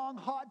foot-long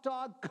hot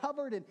dog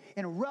covered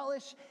in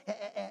relish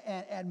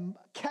and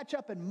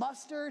ketchup and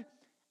mustard,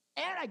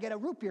 and I get a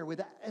root beer with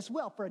that as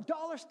well for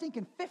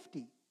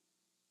 $1.50.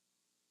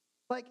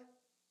 Like,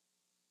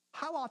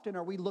 how often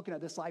are we looking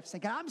at this life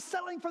thinking, I'm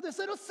settling for this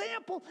little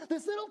sample,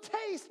 this little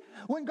taste,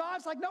 when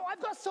God's like, no,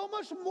 I've got so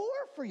much more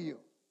for you.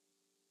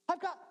 I've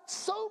got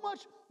so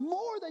much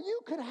more that you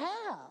could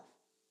have.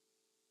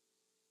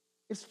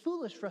 It's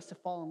foolish for us to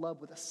fall in love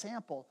with a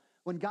sample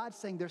when God's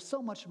saying there's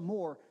so much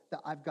more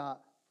that I've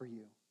got for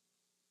you.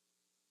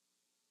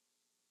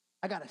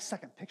 I got a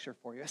second picture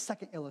for you, a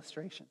second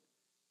illustration.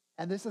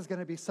 And this is going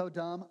to be so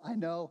dumb, I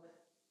know,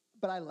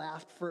 but I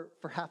laughed for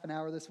half an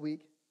hour this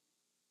week.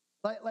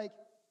 Like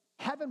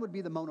heaven would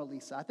be the Mona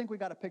Lisa. I think we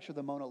got a picture of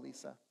the Mona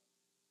Lisa.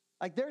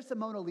 Like, there's the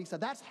Mona Lisa.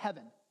 That's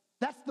heaven.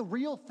 That's the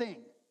real thing.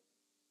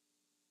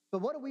 But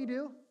what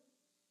do?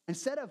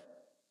 Instead of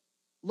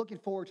looking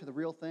forward to the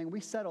real thing, we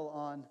settle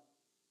on,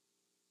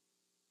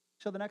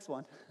 show the next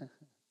one.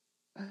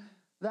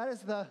 That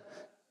is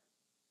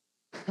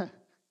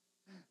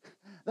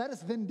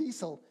Vin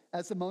Diesel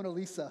as the Mona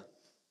Lisa,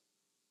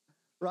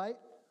 right?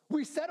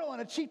 We settle on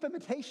a cheap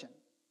imitation.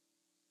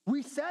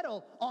 We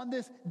settle on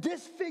this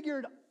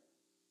disfigured,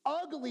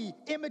 ugly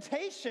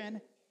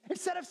imitation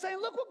instead of saying,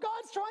 look what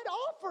God's trying to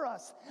offer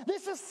us.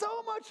 This is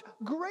so much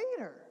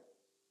greater.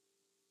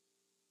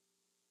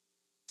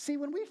 See,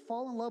 when we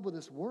fall in love with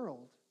this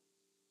world,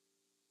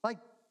 like,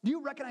 do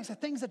you recognize the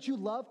things that you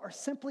love are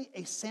simply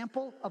a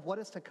sample of what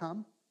is to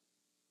come?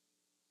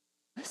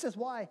 This is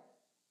why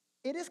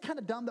it is kind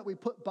of dumb that we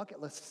put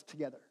bucket lists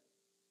together.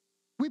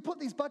 We put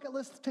these bucket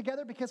lists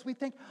together because we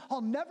think,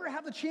 I'll never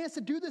have the chance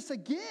to do this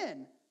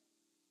again.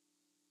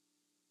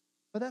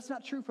 But that's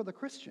not true for the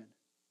Christian.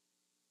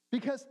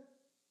 Because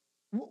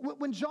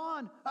when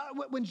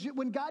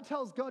God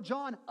tells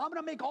John, I'm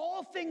going to make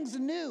all things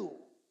new.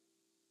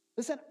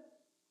 Listen,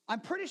 I'm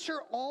pretty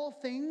sure all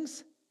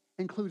things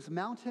includes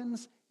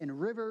mountains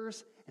and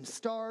rivers and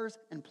stars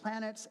and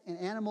planets and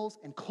animals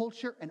and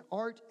culture and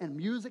art and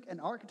music and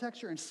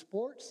architecture and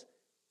sports.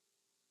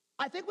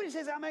 I think when he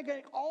says, I'm going to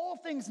make all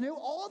things new,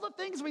 all the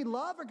things we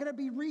love are going to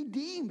be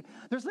redeemed.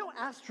 There's no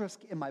asterisk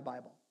in my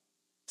Bible.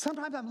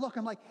 Sometimes I'm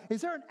like,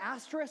 is there an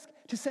asterisk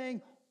to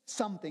saying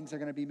some things are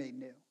going to be made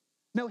new?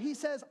 No, he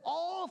says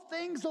all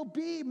things will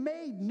be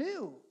made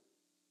new.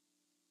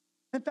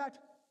 In fact,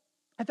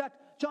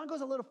 John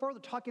goes a little further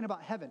talking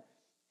about heaven.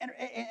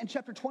 In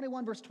chapter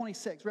 21, verse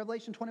 26,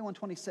 Revelation 21,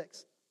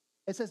 26,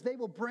 it says, they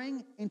will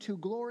bring into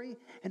glory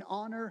and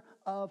honor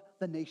of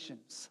the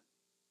nations.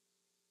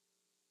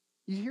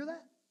 You hear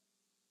that?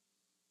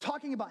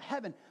 Talking about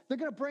heaven, they're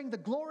going to bring the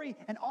glory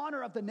and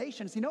honor of the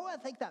nations. You know what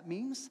I think that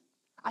means?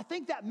 I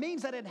think that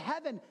means that in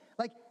heaven,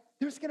 like,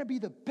 there's going to be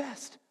the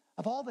best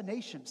of all the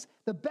nations.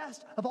 The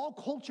best of all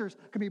cultures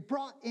can be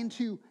brought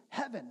into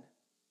heaven.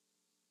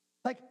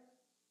 Like,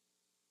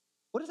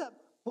 what does that,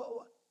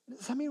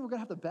 does that mean we're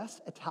going to have the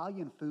best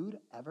Italian food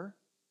ever?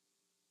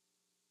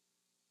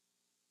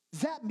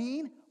 Does that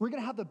mean we're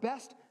going to have the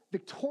best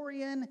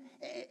Victorian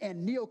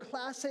and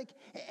neoclassic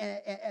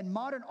and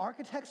modern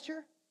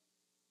architecture?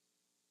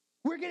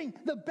 We're getting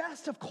the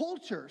best of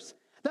cultures.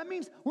 That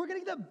means we're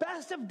getting the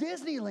best of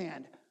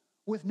Disneyland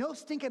with no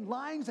stinking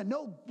lines and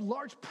no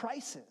large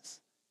prices.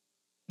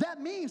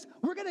 That means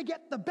we're going to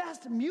get the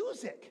best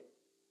music.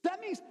 That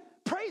means,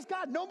 praise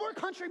God, no more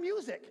country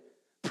music.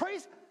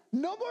 Praise,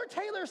 no more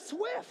Taylor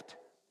Swift.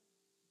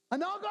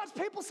 And all God's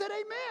people said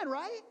amen,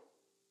 right?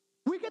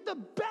 We get the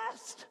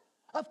best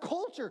of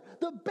culture,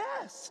 the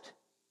best.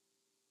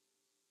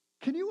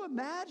 Can you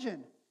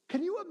imagine?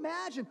 Can you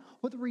imagine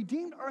what the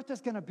redeemed earth is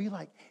going to be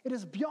like? It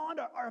is beyond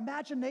our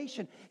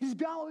imagination. It is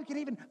beyond what we can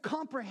even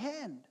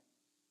comprehend.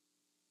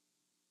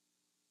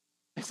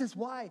 This is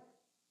why,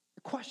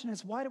 the question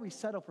is, why do we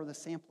settle for the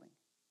sampling?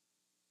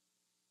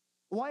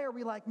 Why are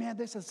we like, man,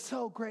 this is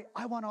so great.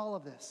 I want all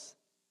of this.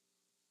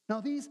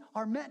 No, these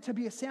are meant to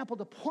be a sample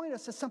to point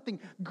us to something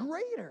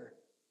greater.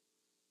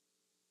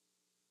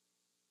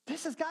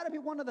 This has got to be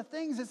one of the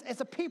things as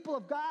a people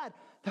of God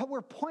that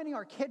we're pointing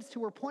our kids to,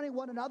 we're pointing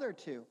one another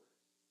to.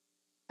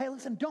 Hey,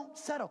 listen, don't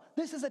settle.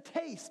 This is a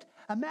taste.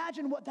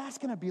 Imagine what that's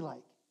going to be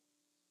like.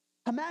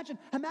 Imagine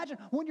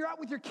when you're out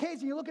with your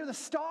kids and you're looking at the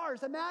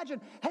stars.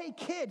 Imagine, hey,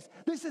 kids,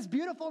 this is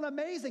beautiful and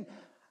amazing.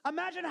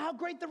 Imagine how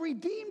great the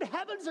redeemed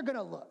heavens are going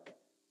to look.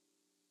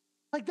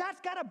 Like,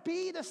 that's got to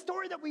be the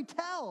story that we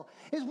tell,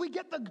 is we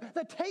get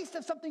the taste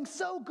of something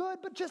so good,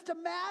 but just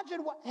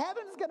imagine what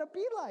heaven's going to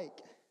be like.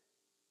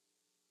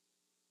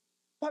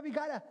 Why we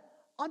got to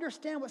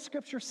understand what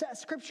Scripture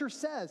says. Scripture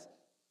says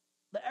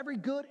that every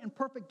good and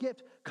perfect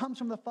gift comes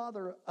from the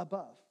Father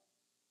above.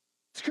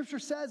 Scripture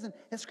says,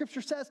 and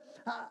Scripture says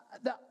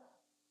that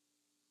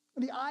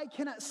the eye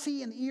cannot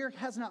see and the ear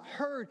has not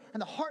heard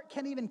and the heart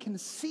can't even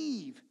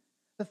conceive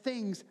the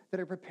things that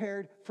are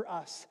prepared for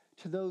us,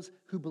 to those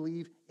who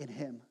believe in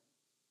him.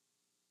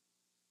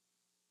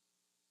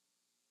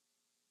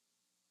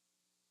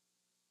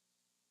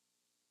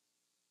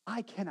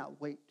 I cannot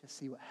wait to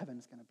see what heaven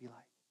is going to be like.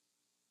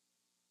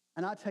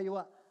 And I'll tell you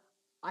what,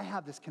 I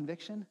have this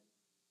conviction.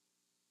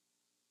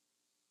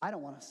 I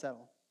don't want to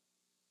settle.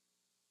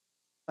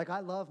 Like,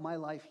 I love my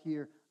life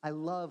here. I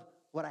love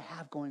what I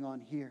have going on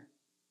here.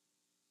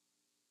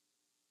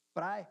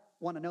 But I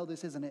want to know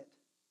this isn't it.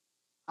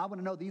 I want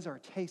to know these are a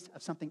taste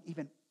of something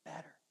even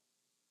better.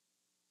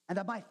 And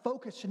that my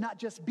focus should not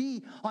just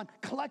be on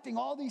collecting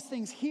all these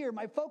things here.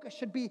 My focus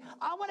should be,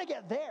 I want to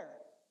get there.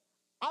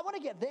 I want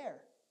to get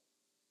there.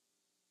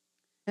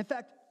 In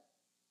fact,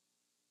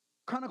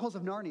 Chronicles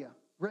of Narnia,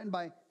 written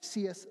by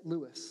C.S.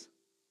 Lewis,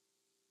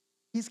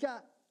 he's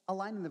got a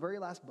line in the very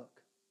last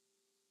book.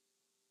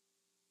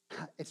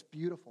 It's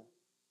beautiful.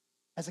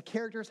 As the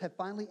characters have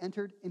finally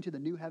entered into the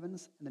new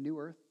heavens and the new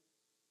earth,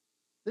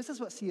 this is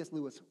what C.S.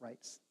 Lewis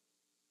writes.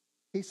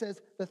 He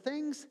says, the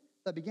things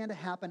that began to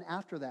happen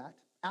after that,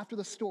 after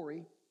the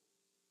story,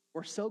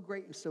 were so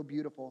great and so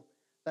beautiful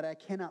that I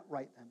cannot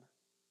write them.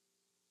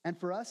 And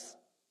for us,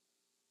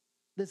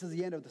 this is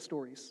the end of the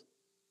stories.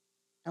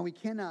 And we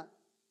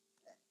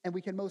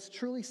can most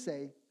truly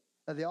say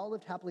that they all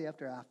lived happily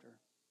ever after.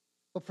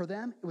 But for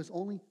them, it was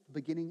only the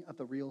beginning of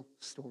the real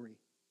story.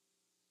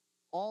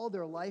 All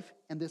their life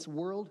in this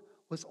world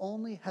has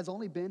only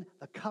been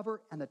the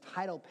cover and the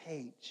title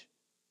page.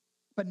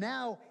 But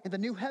now, in the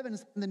new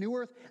heavens and the new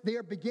earth, they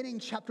are beginning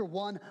chapter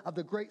 1 of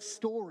the great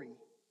story,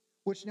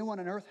 which no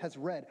one on earth has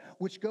read,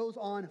 which goes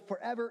on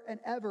forever and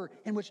ever,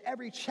 in which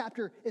every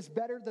chapter is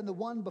better than the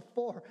one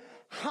before.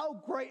 How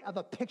great of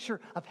a picture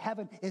of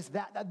heaven is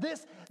that? That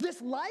this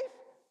life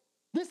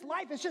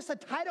is just a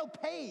title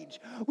page.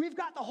 We've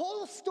got the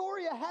whole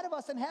story ahead of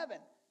us in heaven.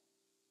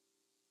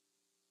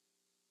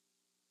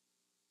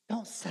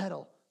 Don't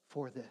settle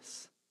for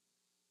this.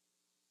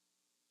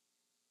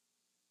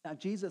 Now,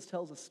 Jesus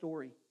tells a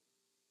story,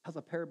 tells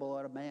a parable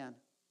about a man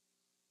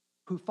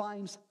who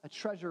finds a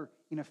treasure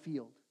in a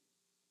field.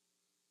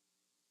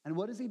 And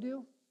what does he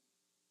do?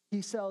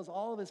 He sells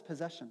all of his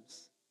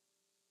possessions.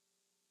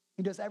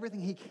 He does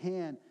everything he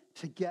can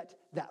to get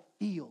that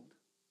field.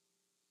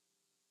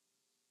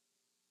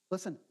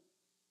 Listen,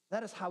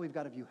 that is how we've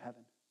got to view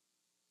heaven.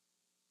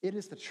 It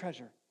is the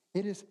treasure.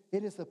 It is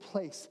the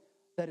place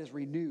that is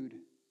renewed.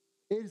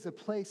 It is a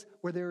place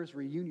where there is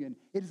reunion.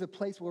 It is a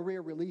place where we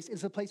are released. It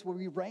is a place where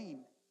we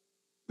reign.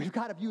 We've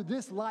got to view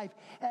this life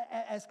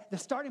as the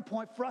starting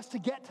point for us to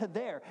get to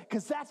there,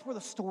 because that's where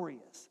the story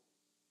is.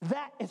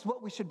 That is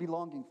what we should be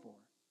longing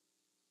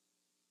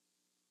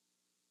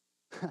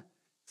for.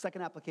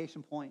 Second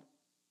application point.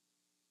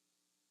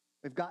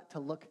 We've got to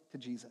look to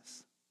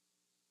Jesus.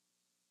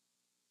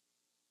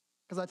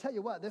 Because I'll tell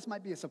you what, this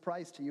might be a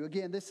surprise to you.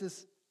 Again, this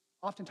is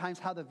oftentimes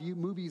how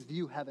movies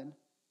view heaven,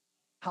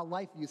 how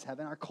life views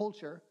heaven, our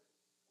culture.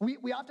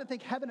 We often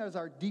think heaven is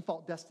our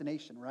default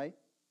destination, right?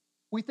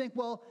 We think,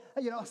 well,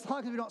 as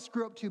long as we don't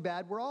screw up too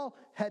bad, we're all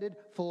headed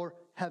for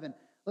heaven.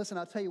 Listen,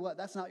 I'll tell you what,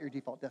 that's not your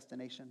default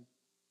destination.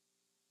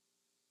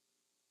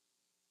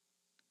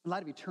 In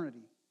light of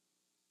eternity,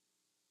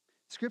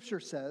 Scripture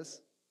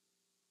says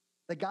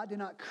that God did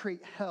not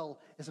create hell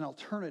as an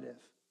alternative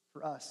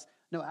for us.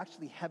 No,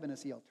 actually, heaven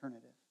is the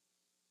alternative.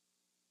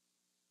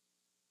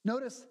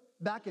 Notice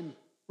back in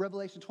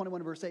Revelation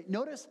 21 verse 8,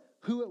 notice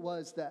who it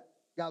was that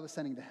God was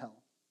sending to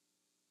hell.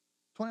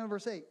 21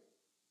 verse 8,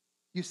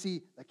 you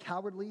see the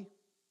cowardly,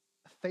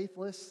 the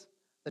faithless,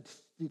 the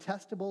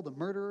detestable, the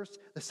murderers,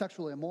 the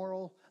sexually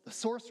immoral, the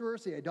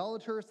sorcerers, the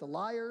idolaters, the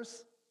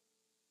liars.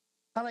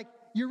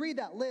 You read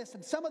that list,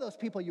 and some of those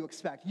people you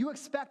expect. You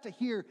expect to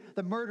hear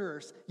the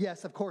murderers.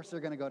 Yes, of course, they're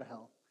going to go to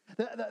hell.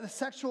 The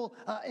sexual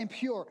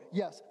impure,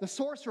 yes. The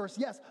sorcerers,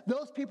 yes.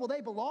 Those people,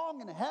 they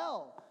belong in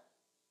hell.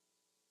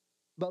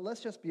 But let's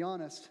just be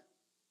honest.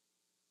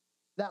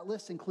 That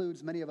list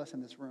includes many of us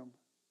in this room.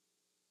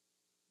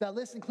 That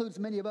list includes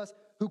many of us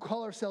who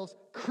call ourselves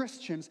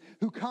Christians,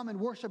 who come and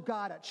worship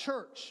God at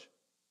church.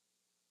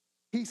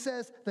 He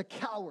says the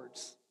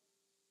cowards,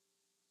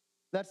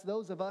 That's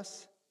those of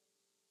us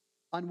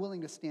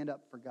unwilling to stand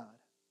up for God.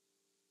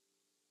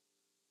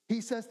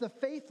 He says the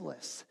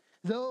faithless,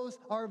 those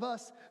are of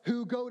us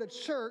who go to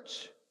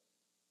church,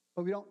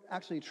 but we don't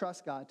actually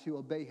trust God to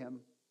obey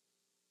him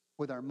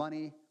with our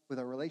money, with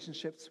our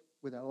relationships,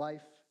 with our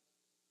life.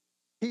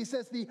 He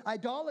says the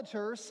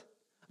idolaters,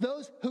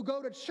 those who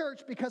go to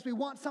church because we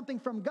want something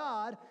from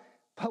God,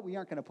 but we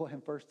aren't going to put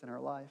him first in our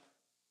life.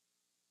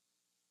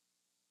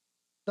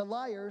 The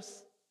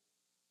liars,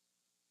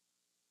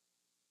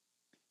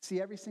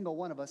 see, every single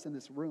one of us in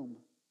this room,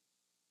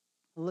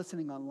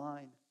 listening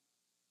online,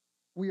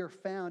 we are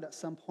found at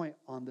some point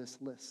on this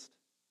list.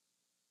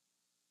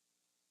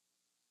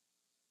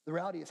 The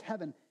reality is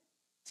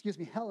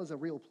hell is a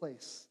real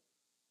place.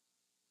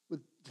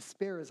 With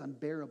despair is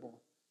unbearable.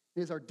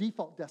 It is our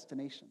default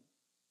destination.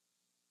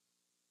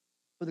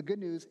 But the good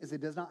news is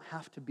it does not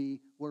have to be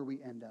where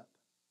we end up.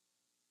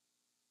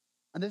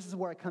 And this is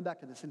where I come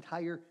back to this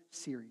entire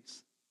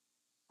series.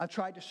 I've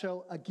tried to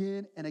show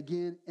again and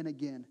again and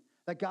again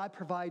that God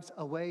provides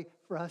a way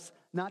for us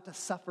not to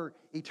suffer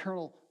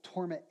eternal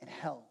torment in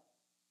hell.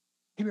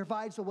 He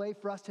provides a way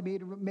for us to be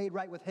made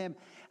right with him,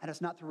 and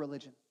it's not through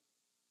religion.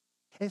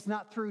 It's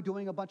not through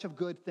doing a bunch of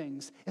good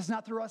things. It's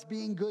not through us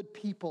being good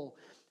people.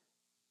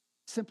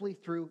 Simply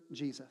through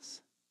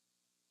Jesus.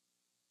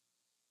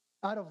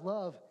 Out of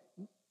love,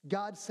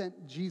 God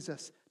sent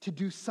Jesus to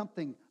do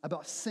something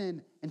about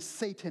sin and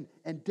Satan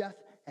and death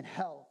and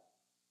hell.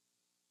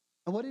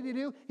 And what did he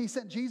do? He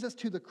sent Jesus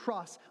to the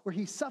cross where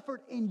he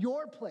suffered in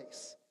your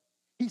place.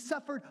 He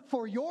suffered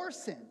for your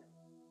sin.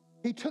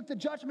 He took the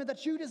judgment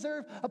that you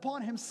deserve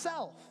upon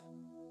himself.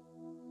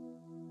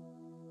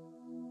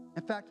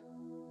 In fact,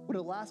 one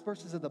of the last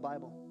verses of the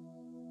Bible,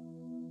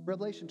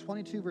 Revelation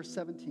 22, verse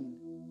 17,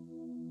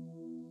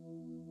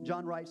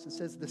 John writes and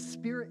says, the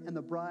Spirit and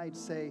the bride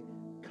say,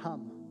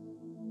 come.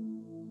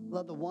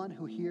 Let the one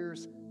who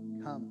hears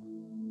come.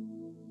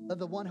 Let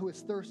the one who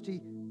is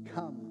thirsty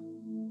come.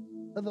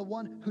 Let the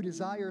one who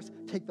desires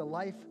take the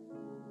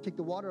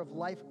water of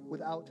life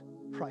without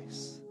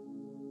price.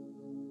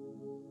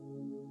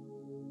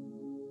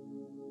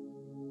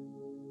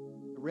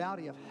 The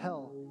reality of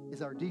hell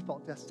is our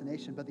default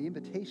destination, but the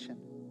invitation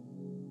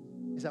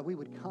is that we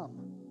would come.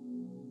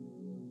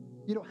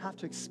 You don't have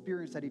to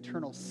experience that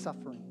eternal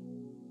suffering.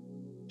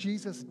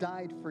 Jesus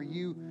died for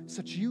you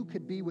so that you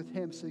could be with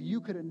him, so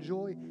you could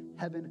enjoy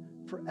heaven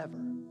forever.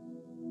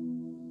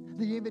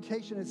 The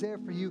invitation is there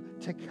for you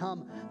to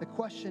come. The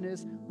question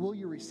is, will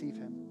you receive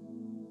him?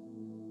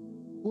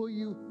 Will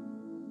you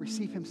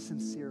receive him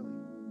sincerely?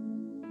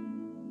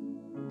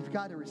 You've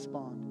got to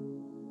respond.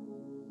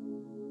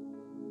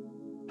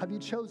 Have you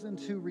chosen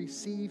to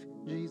receive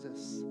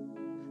Jesus?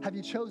 Have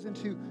you chosen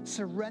to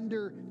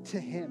surrender to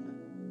him?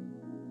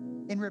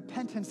 In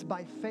repentance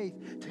by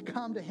faith, to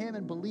come to him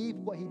and believe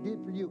what he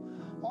did for you.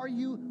 Are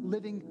you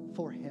living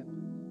for him?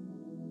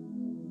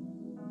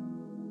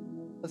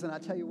 Listen, I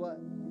tell you what,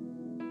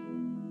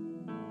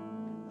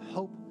 the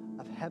hope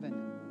of heaven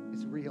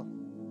is real.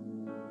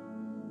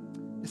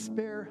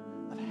 Despair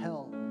of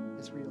hell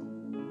is real.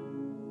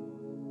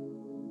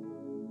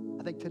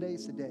 I think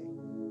today's the day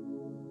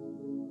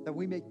that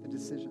we make the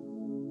decision.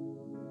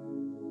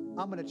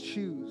 I'm going to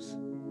choose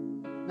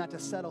not to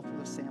settle for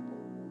the sample.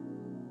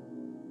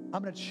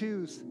 I'm going to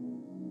choose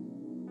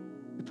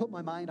to put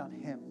my mind on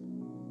him,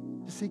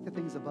 to seek the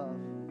things above,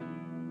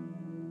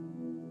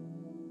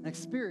 and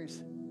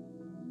experience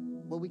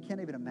what we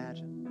can't even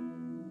imagine.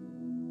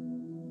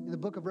 In the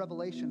book of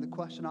Revelation, the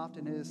question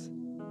often is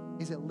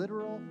it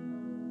literal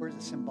or is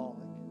it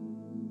symbolic?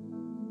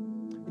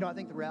 You know, I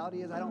think the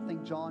reality is I don't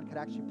think John could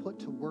actually put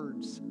to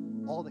words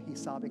all that he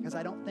saw, because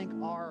I don't think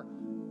our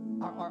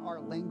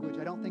language,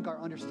 I don't think our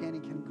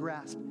understanding can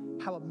grasp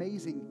how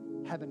amazing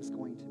heaven's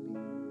going to be.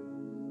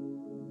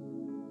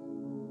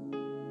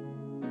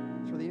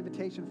 So the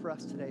invitation for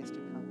us today is to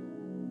come.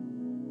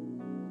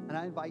 And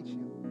I invite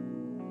you.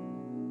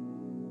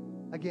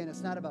 Again,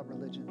 it's not about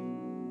religion.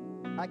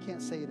 I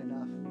can't say it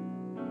enough.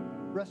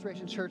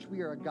 Restoration Church,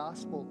 we are a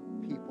gospel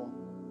people.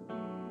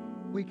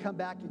 We come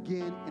back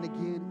again and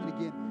again and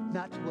again,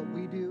 not to what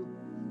we do,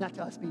 not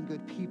to us being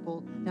good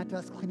people, not to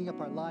us cleaning up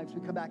our lives.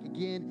 We come back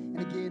again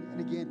and again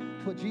and again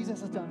to what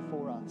Jesus has done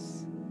for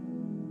us.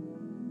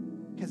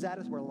 Because that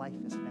is where life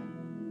is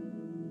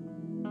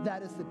found.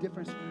 That is the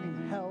difference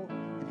between hell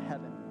and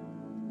heaven.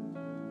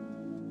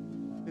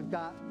 We've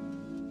got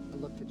to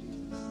look to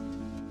Jesus.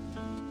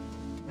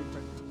 We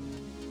pray.